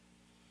suffering.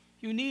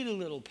 You need a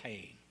little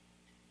pain.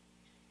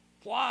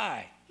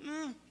 Why?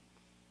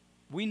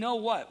 We know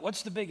what?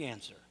 What's the big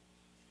answer?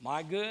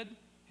 My good,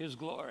 his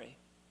glory.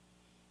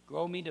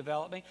 Grow me,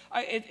 develop me.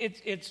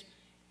 It's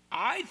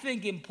I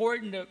think,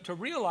 important to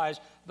realize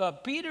the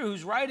Peter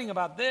who's writing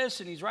about this,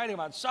 and he's writing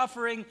about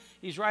suffering,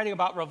 he's writing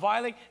about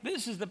reviling.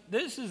 This is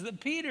the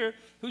Peter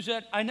who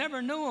said, I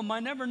never knew him, I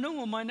never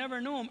knew him, I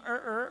never knew him.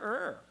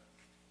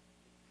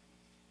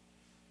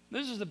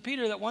 This is the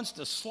Peter that wants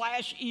to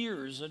slash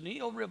ears and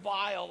he'll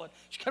revile. And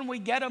can we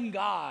get him,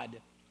 God?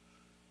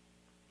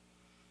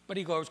 But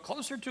he goes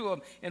closer to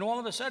him, and all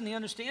of a sudden he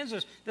understands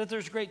this, that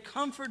there's great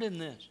comfort in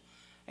this.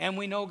 And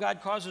we know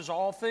God causes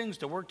all things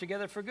to work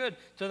together for good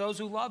to those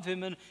who love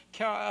him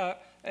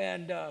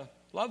and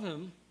love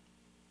him.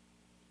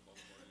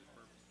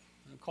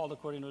 Called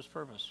according to his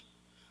purpose.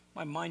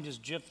 My mind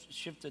just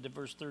shifted to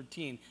verse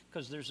 13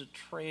 because there's a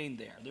train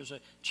there. There's a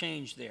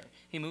change there.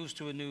 He moves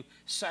to a new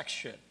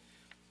section.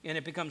 And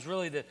it becomes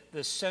really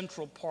the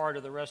central part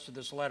of the rest of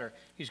this letter.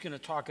 He's going to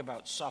talk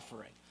about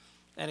suffering.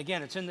 And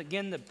again, it's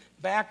the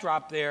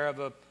backdrop there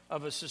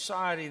of a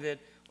society that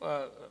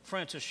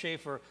Francis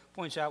Schaeffer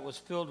points out was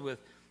filled with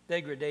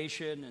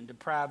degradation and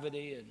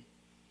depravity and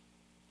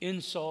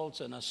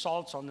insults and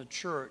assaults on the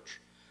church.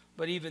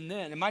 But even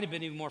then, it might have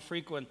been even more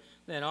frequent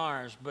than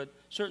ours, but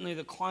certainly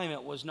the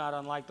climate was not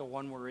unlike the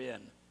one we're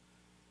in.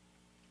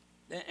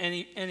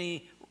 And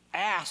he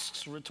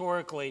asks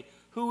rhetorically,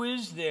 who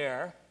is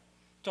there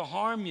to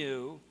harm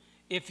you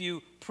if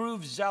you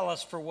prove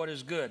zealous for what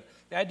is good?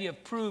 The idea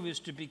of prove is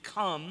to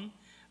become.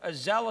 A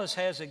zealous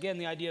has, again,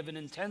 the idea of an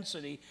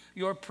intensity.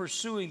 You're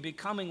pursuing,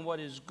 becoming what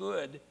is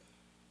good.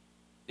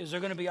 Is there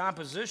going to be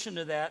opposition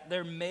to that?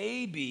 There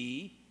may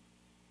be.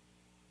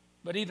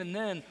 But even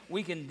then,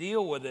 we can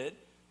deal with it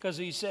because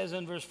he says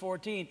in verse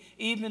 14,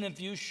 even if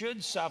you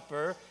should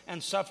suffer,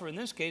 and suffer in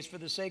this case for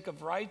the sake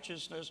of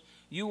righteousness,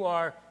 you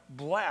are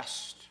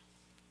blessed.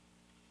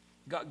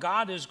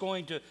 God is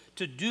going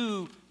to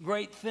do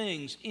great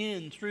things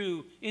in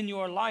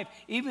your life,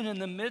 even in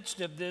the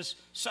midst of this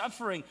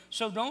suffering.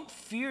 So don't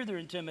fear their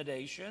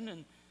intimidation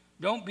and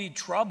don't be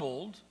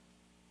troubled.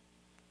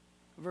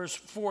 Verse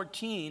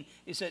 14,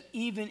 he said,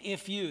 even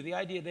if you, the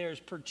idea there is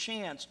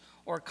perchance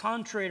or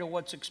contrary to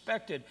what's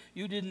expected,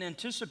 you didn't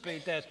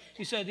anticipate that.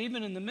 He said,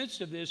 even in the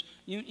midst of this,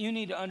 you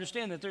need to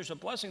understand that there's a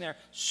blessing there.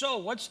 So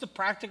what's the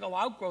practical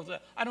outgrowth of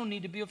that? I don't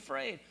need to be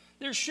afraid.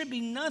 There should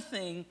be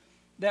nothing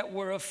that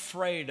we're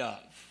afraid of.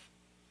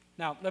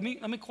 Now, let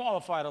me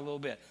qualify it a little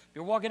bit. If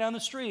you're walking down the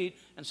street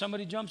and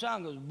somebody jumps out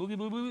and goes, boogie,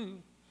 boo, boo,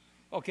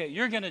 okay,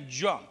 you're going to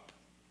jump.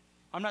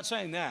 I'm not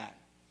saying that.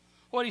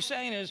 What he's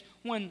saying is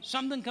when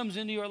something comes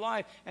into your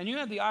life and you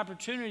have the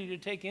opportunity to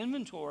take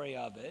inventory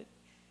of it,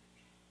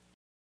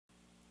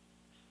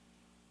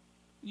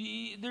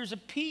 there's a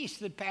peace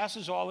that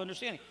passes all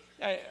understanding.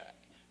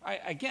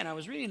 I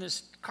was reading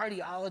this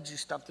cardiology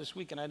stuff this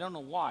week, and I don't know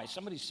why.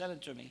 Somebody sent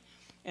it to me.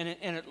 And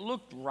it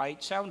looked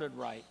right, sounded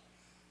right.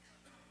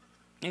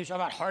 And he was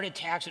talking about heart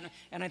attacks,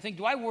 and I think,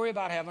 do I worry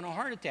about having a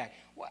heart attack?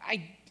 Well,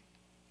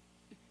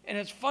 and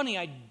it's funny,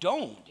 I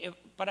don't.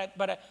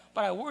 But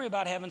I worry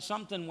about having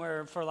something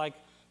where for like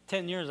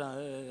 10 years, I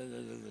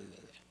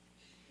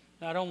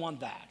don't want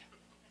that.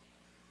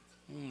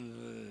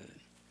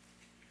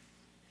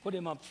 Put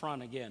him up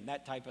front again,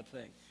 that type of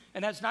thing.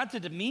 And that's not to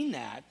demean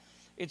that.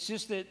 It's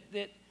just that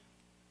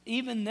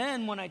even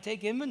then, when I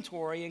take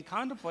inventory and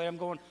contemplate, I'm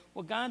going,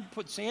 well, God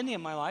put Sandy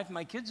in my life,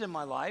 my kids in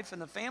my life,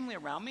 and the family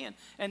around me.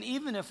 And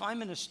even if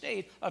I'm in a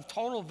state of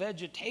total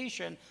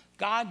vegetation,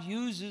 God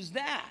uses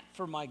that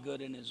for my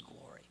good and his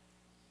glory.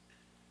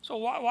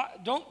 So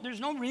there's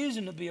no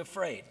reason to be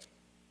afraid.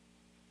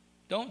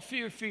 Don't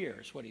fear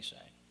is what he's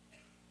saying.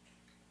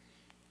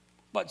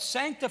 But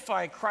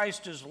sanctify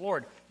Christ as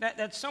Lord.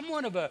 That's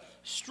somewhat of a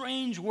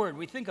strange word.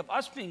 We think of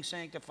us being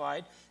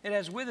sanctified. It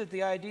has with it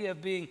the idea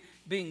of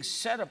being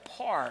set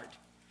apart.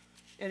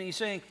 And he's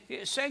saying,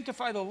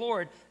 sanctify the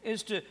Lord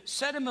is to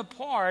set him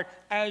apart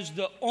as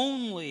the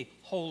only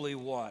Holy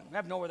One. We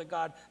have no other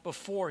God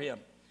before him.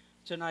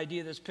 It's an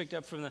idea that's picked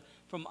up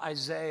from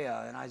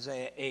Isaiah in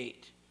Isaiah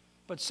 8.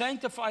 But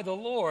sanctify the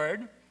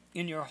Lord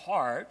in your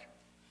heart.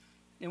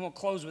 And we'll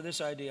close with this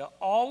idea.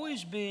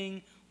 Always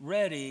being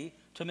ready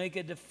to make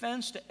a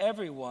defense to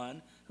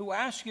everyone who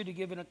asks you to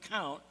give an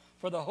account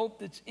for the hope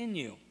that's in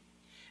you.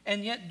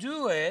 And yet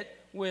do it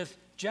with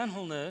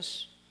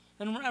gentleness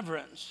and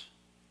reverence.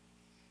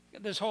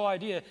 This whole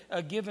idea,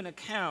 give an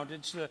account,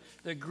 it's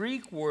the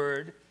Greek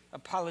word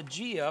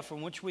apologia,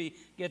 from which we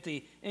get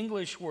the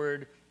English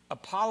word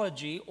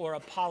apology or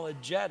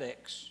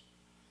apologetics.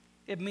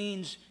 It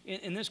means,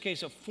 in this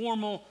case, a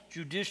formal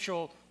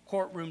judicial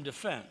courtroom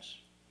defense.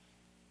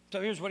 So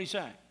here's what he's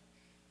saying.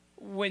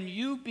 When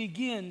you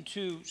begin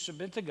to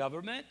submit to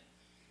government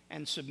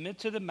and submit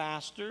to the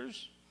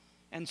masters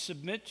and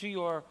submit to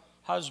your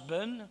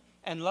husband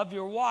and love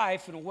your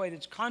wife in a way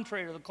that's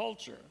contrary to the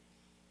culture,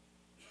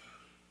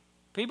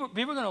 people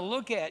are going to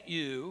look at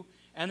you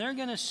and they're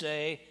going to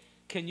say,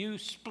 can you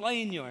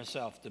explain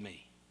yourself to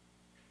me?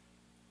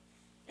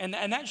 And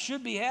that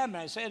should be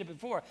happening. I said it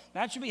before.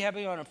 That should be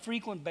happening on a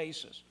frequent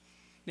basis.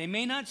 They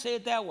may not say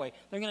it that way.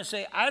 They're going to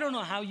say, I don't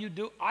know how you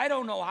do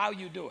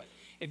it.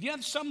 If you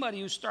have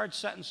somebody who starts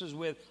sentences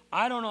with,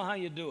 I don't know how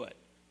you do it,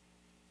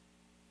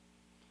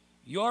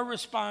 your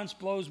response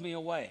blows me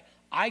away.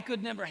 I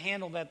could never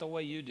handle that the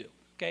way you do,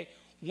 okay?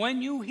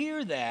 When you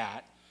hear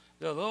that,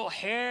 the little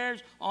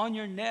hairs on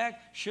your neck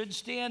should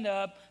stand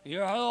up,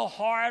 your little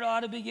heart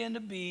ought to begin to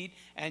beat,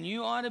 and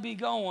you ought to be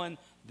going,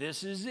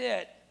 this is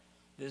it.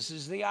 This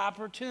is the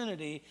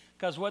opportunity,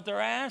 because what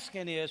they're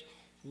asking is,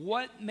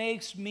 what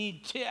makes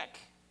me tick?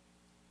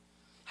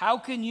 How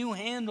can you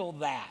handle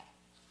that?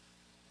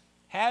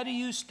 How do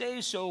you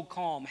stay so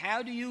calm?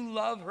 How do you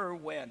love her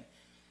when?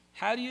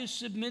 How do you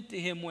submit to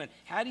him when?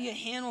 How do you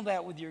handle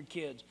that with your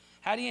kids?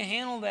 How do you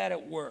handle that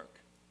at work?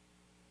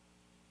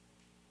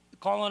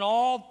 Calling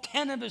all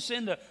 10 of us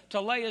in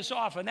to lay us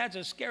off, and that's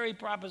a scary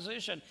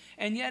proposition.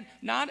 And yet,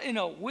 not in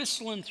a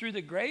whistling through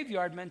the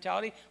graveyard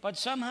mentality, but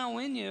somehow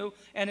in you,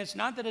 and it's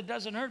not that it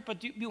doesn't hurt,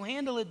 but you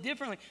handle it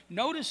differently,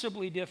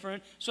 noticeably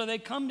different, so they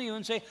come to you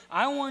and say,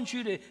 I want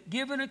you to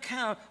give an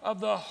account of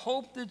the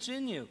hope that's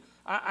in you.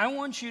 I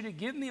want you to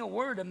give me a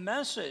word, a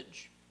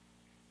message.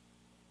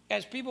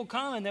 As people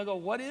come and they'll go,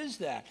 what is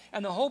that?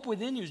 And the hope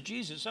within you is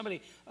Jesus.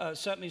 Somebody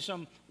sent me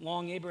some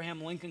long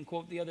Abraham Lincoln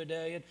quote the other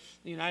day. In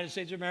the United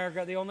States of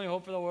America, the only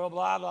hope for the world,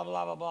 blah, blah,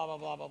 blah, blah, blah, blah,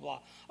 blah, blah, blah.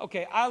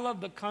 Okay, I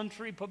love the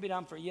country. Put me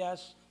down for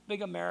yes.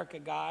 Big America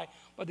guy.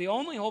 But the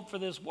only hope for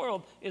this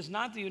world is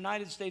not the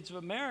United States of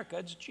America.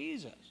 It's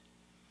Jesus.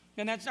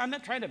 And I'm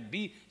not trying to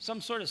be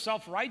some sort of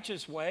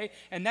self-righteous way.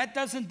 And that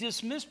doesn't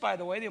dismiss, by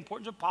the way, the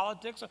importance of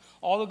politics,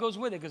 all that goes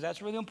with it, because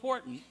that's really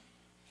important.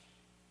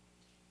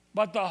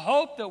 But the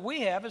hope that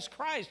we have is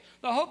Christ.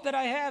 The hope that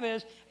I have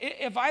is,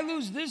 if I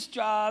lose this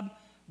job,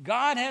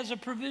 God has a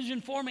provision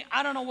for me.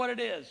 I don't know what it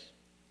is.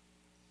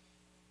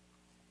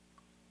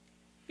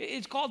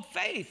 It's called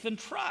faith and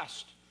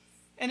trust.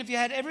 And if you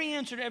had every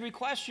answer to every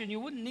question, you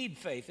wouldn't need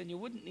faith and you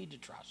wouldn't need to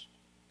trust.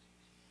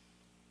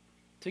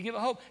 To give a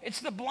hope. It's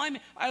the blind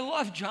man. I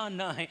love John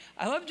 9.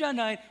 I love John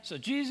 9. So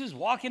Jesus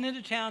walking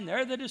into town, there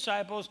are the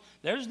disciples,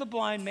 there's the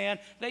blind man.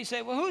 They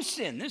say, well, who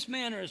sinned, this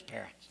man or his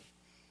parents?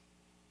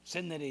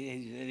 Sin that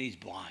he's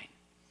blind.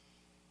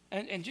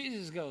 And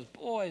Jesus goes,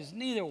 boys,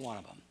 neither one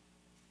of them.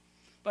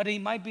 But he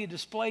might be a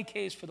display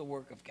case for the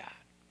work of God.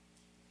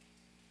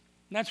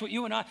 And that's what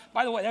you and I,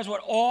 by the way, that's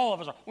what all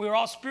of us are. We're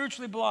all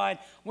spiritually blind.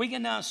 We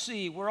can now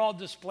see we're all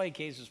display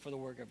cases for the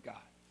work of God.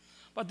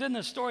 But then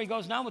the story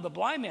goes now with the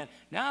blind man.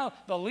 Now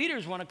the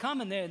leaders want to come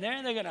and they're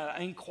going to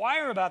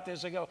inquire about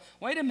this. They go,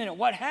 wait a minute,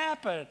 what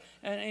happened?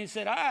 And he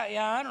said,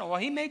 I don't know. Well,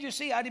 he made you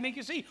see. How did he make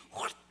you see?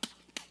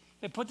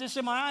 They put this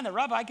in my eye and the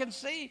rub, I can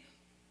see.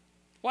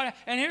 What?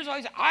 And here's what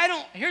he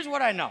said, here's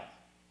what I know.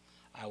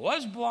 I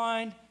was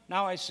blind,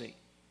 now I see.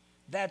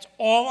 That's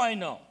all I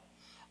know.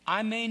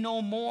 I may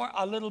know more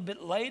a little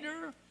bit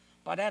later,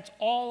 but that's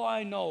all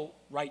I know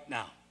right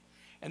now.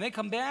 And they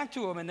come back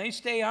to him and they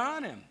stay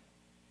on him.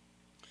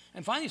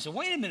 And finally he said,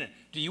 wait a minute,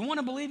 do you want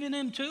to believe in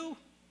him too?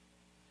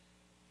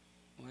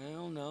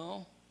 Well,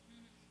 no.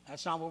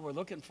 That's not what we're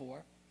looking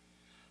for.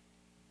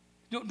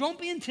 Don't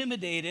be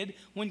intimidated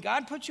when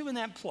God puts you in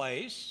that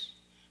place.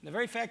 The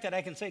very fact that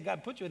I can say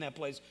God put you in that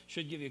place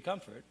should give you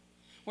comfort.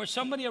 Where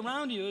somebody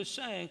around you is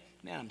saying,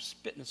 man, I'm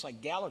spitting. It's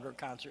like Gallagher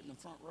concert in the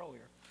front row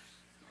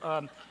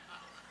here.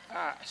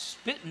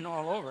 Spitting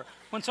all over.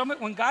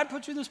 When God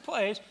puts you in this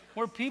place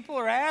where people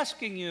are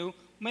asking you,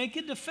 make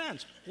a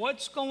defense.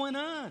 What's going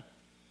on?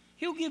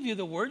 He'll give you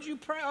the words. You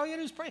pray. All you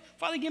do is pray.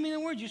 Father, give me the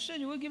words. You said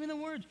you would give me the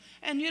words.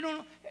 And you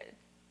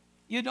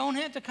don't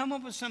have to come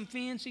up with some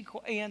fancy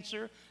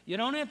answer. You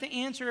don't have to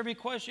answer every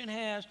question it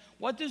has.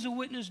 What does a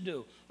witness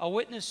do? A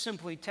witness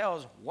simply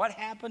tells what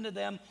happened to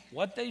them,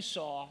 what they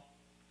saw.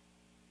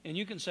 And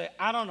you can say,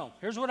 I don't know.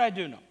 Here's what I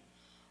do know.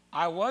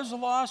 I was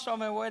lost on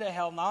my way to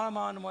hell. Now I'm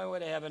on my way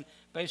to heaven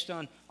based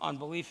on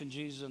belief in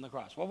Jesus and the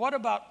cross. Well, what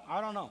about, I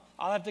don't know.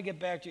 I'll have to get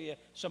back to you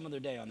some other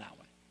day on that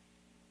one.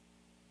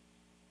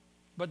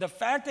 But the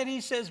fact that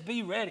he says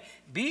be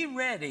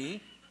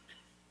ready,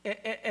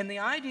 and the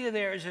idea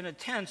there is in a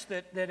tense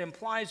that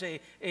implies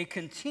a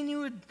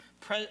continued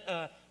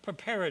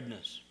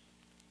preparedness.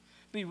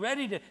 Be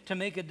ready to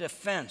make a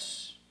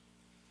defense.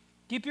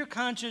 Keep your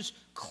conscience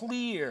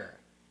clear,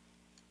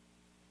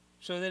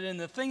 so that in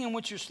the thing in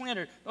which you're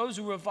slandered, those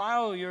who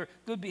revile your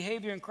good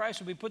behavior in Christ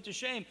will be put to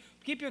shame.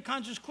 Keep your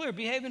conscience clear.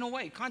 Behave in a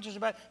way. Conscious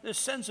about the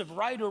sense of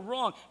right or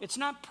wrong. It's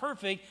not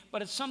perfect,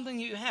 but it's something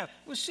you have.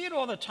 We see it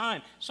all the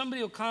time.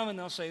 Somebody will come and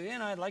they'll say,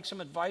 I'd like some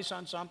advice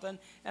on something.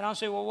 And I'll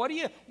say, well, what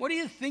do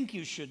you think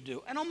you should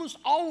do? And almost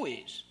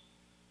always,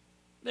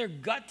 their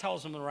gut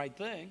tells them the right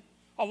thing.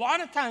 A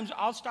lot of times,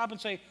 I'll stop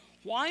and say,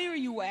 why are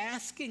you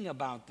asking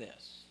about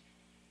this?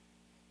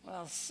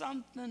 Well,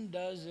 something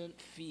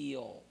doesn't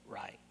feel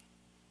right.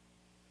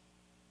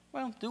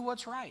 Well, do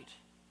what's right.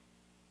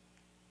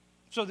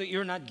 So that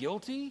you're not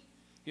guilty,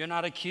 you're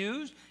not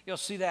accused. You'll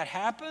see that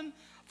happen.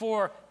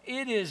 For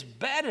it is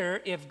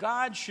better, if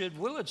God should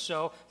will it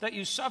so, that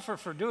you suffer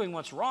for doing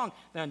what's wrong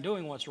than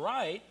doing what's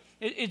right.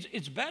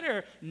 It's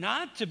better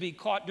not to be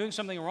caught doing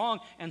something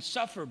wrong and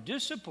suffer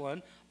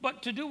discipline,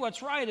 but to do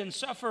what's right and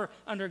suffer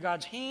under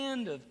God's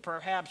hand of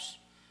perhaps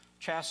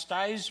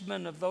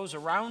chastisement of those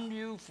around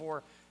you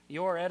for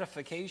your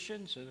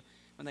edification. So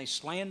when they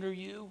slander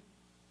you,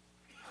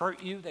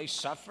 hurt you, they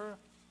suffer.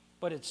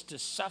 But it's to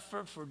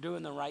suffer for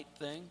doing the right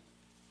thing.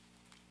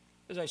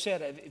 As I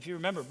said, if you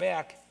remember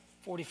back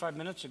 45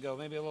 minutes ago,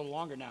 maybe a little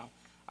longer now,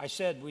 I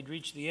said we'd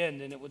reach the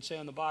end and it would say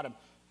on the bottom,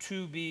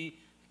 to be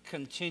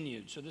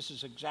continued. So this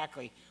is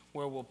exactly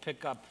where we'll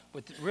pick up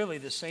with really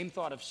the same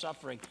thought of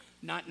suffering,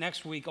 not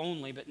next week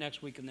only, but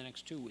next week and the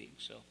next 2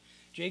 weeks. So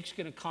Jake's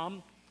going to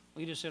come,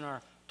 lead us in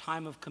our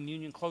time of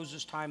communion, close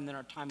this time, and then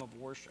our time of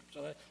worship.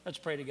 So let's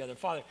pray together.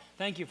 Father,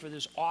 thank you for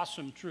this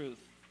awesome truth.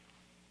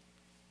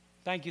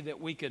 Thank you that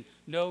we can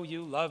know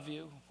you, love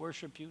you,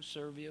 worship you,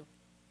 serve you.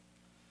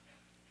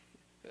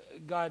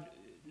 God,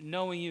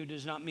 knowing you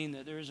does not mean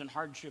that there isn't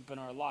hardship in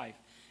our life.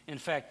 In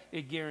fact,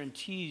 it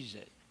guarantees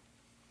it.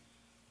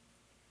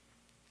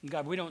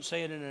 God, we don't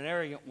say it in an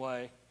arrogant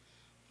way,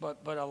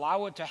 but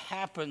allow it to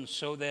happen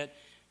so that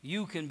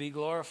you can be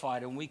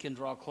glorified and we can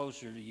draw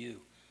closer to you.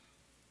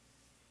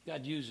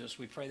 God, use us.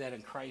 We pray that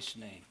in Christ's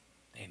name.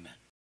 Amen.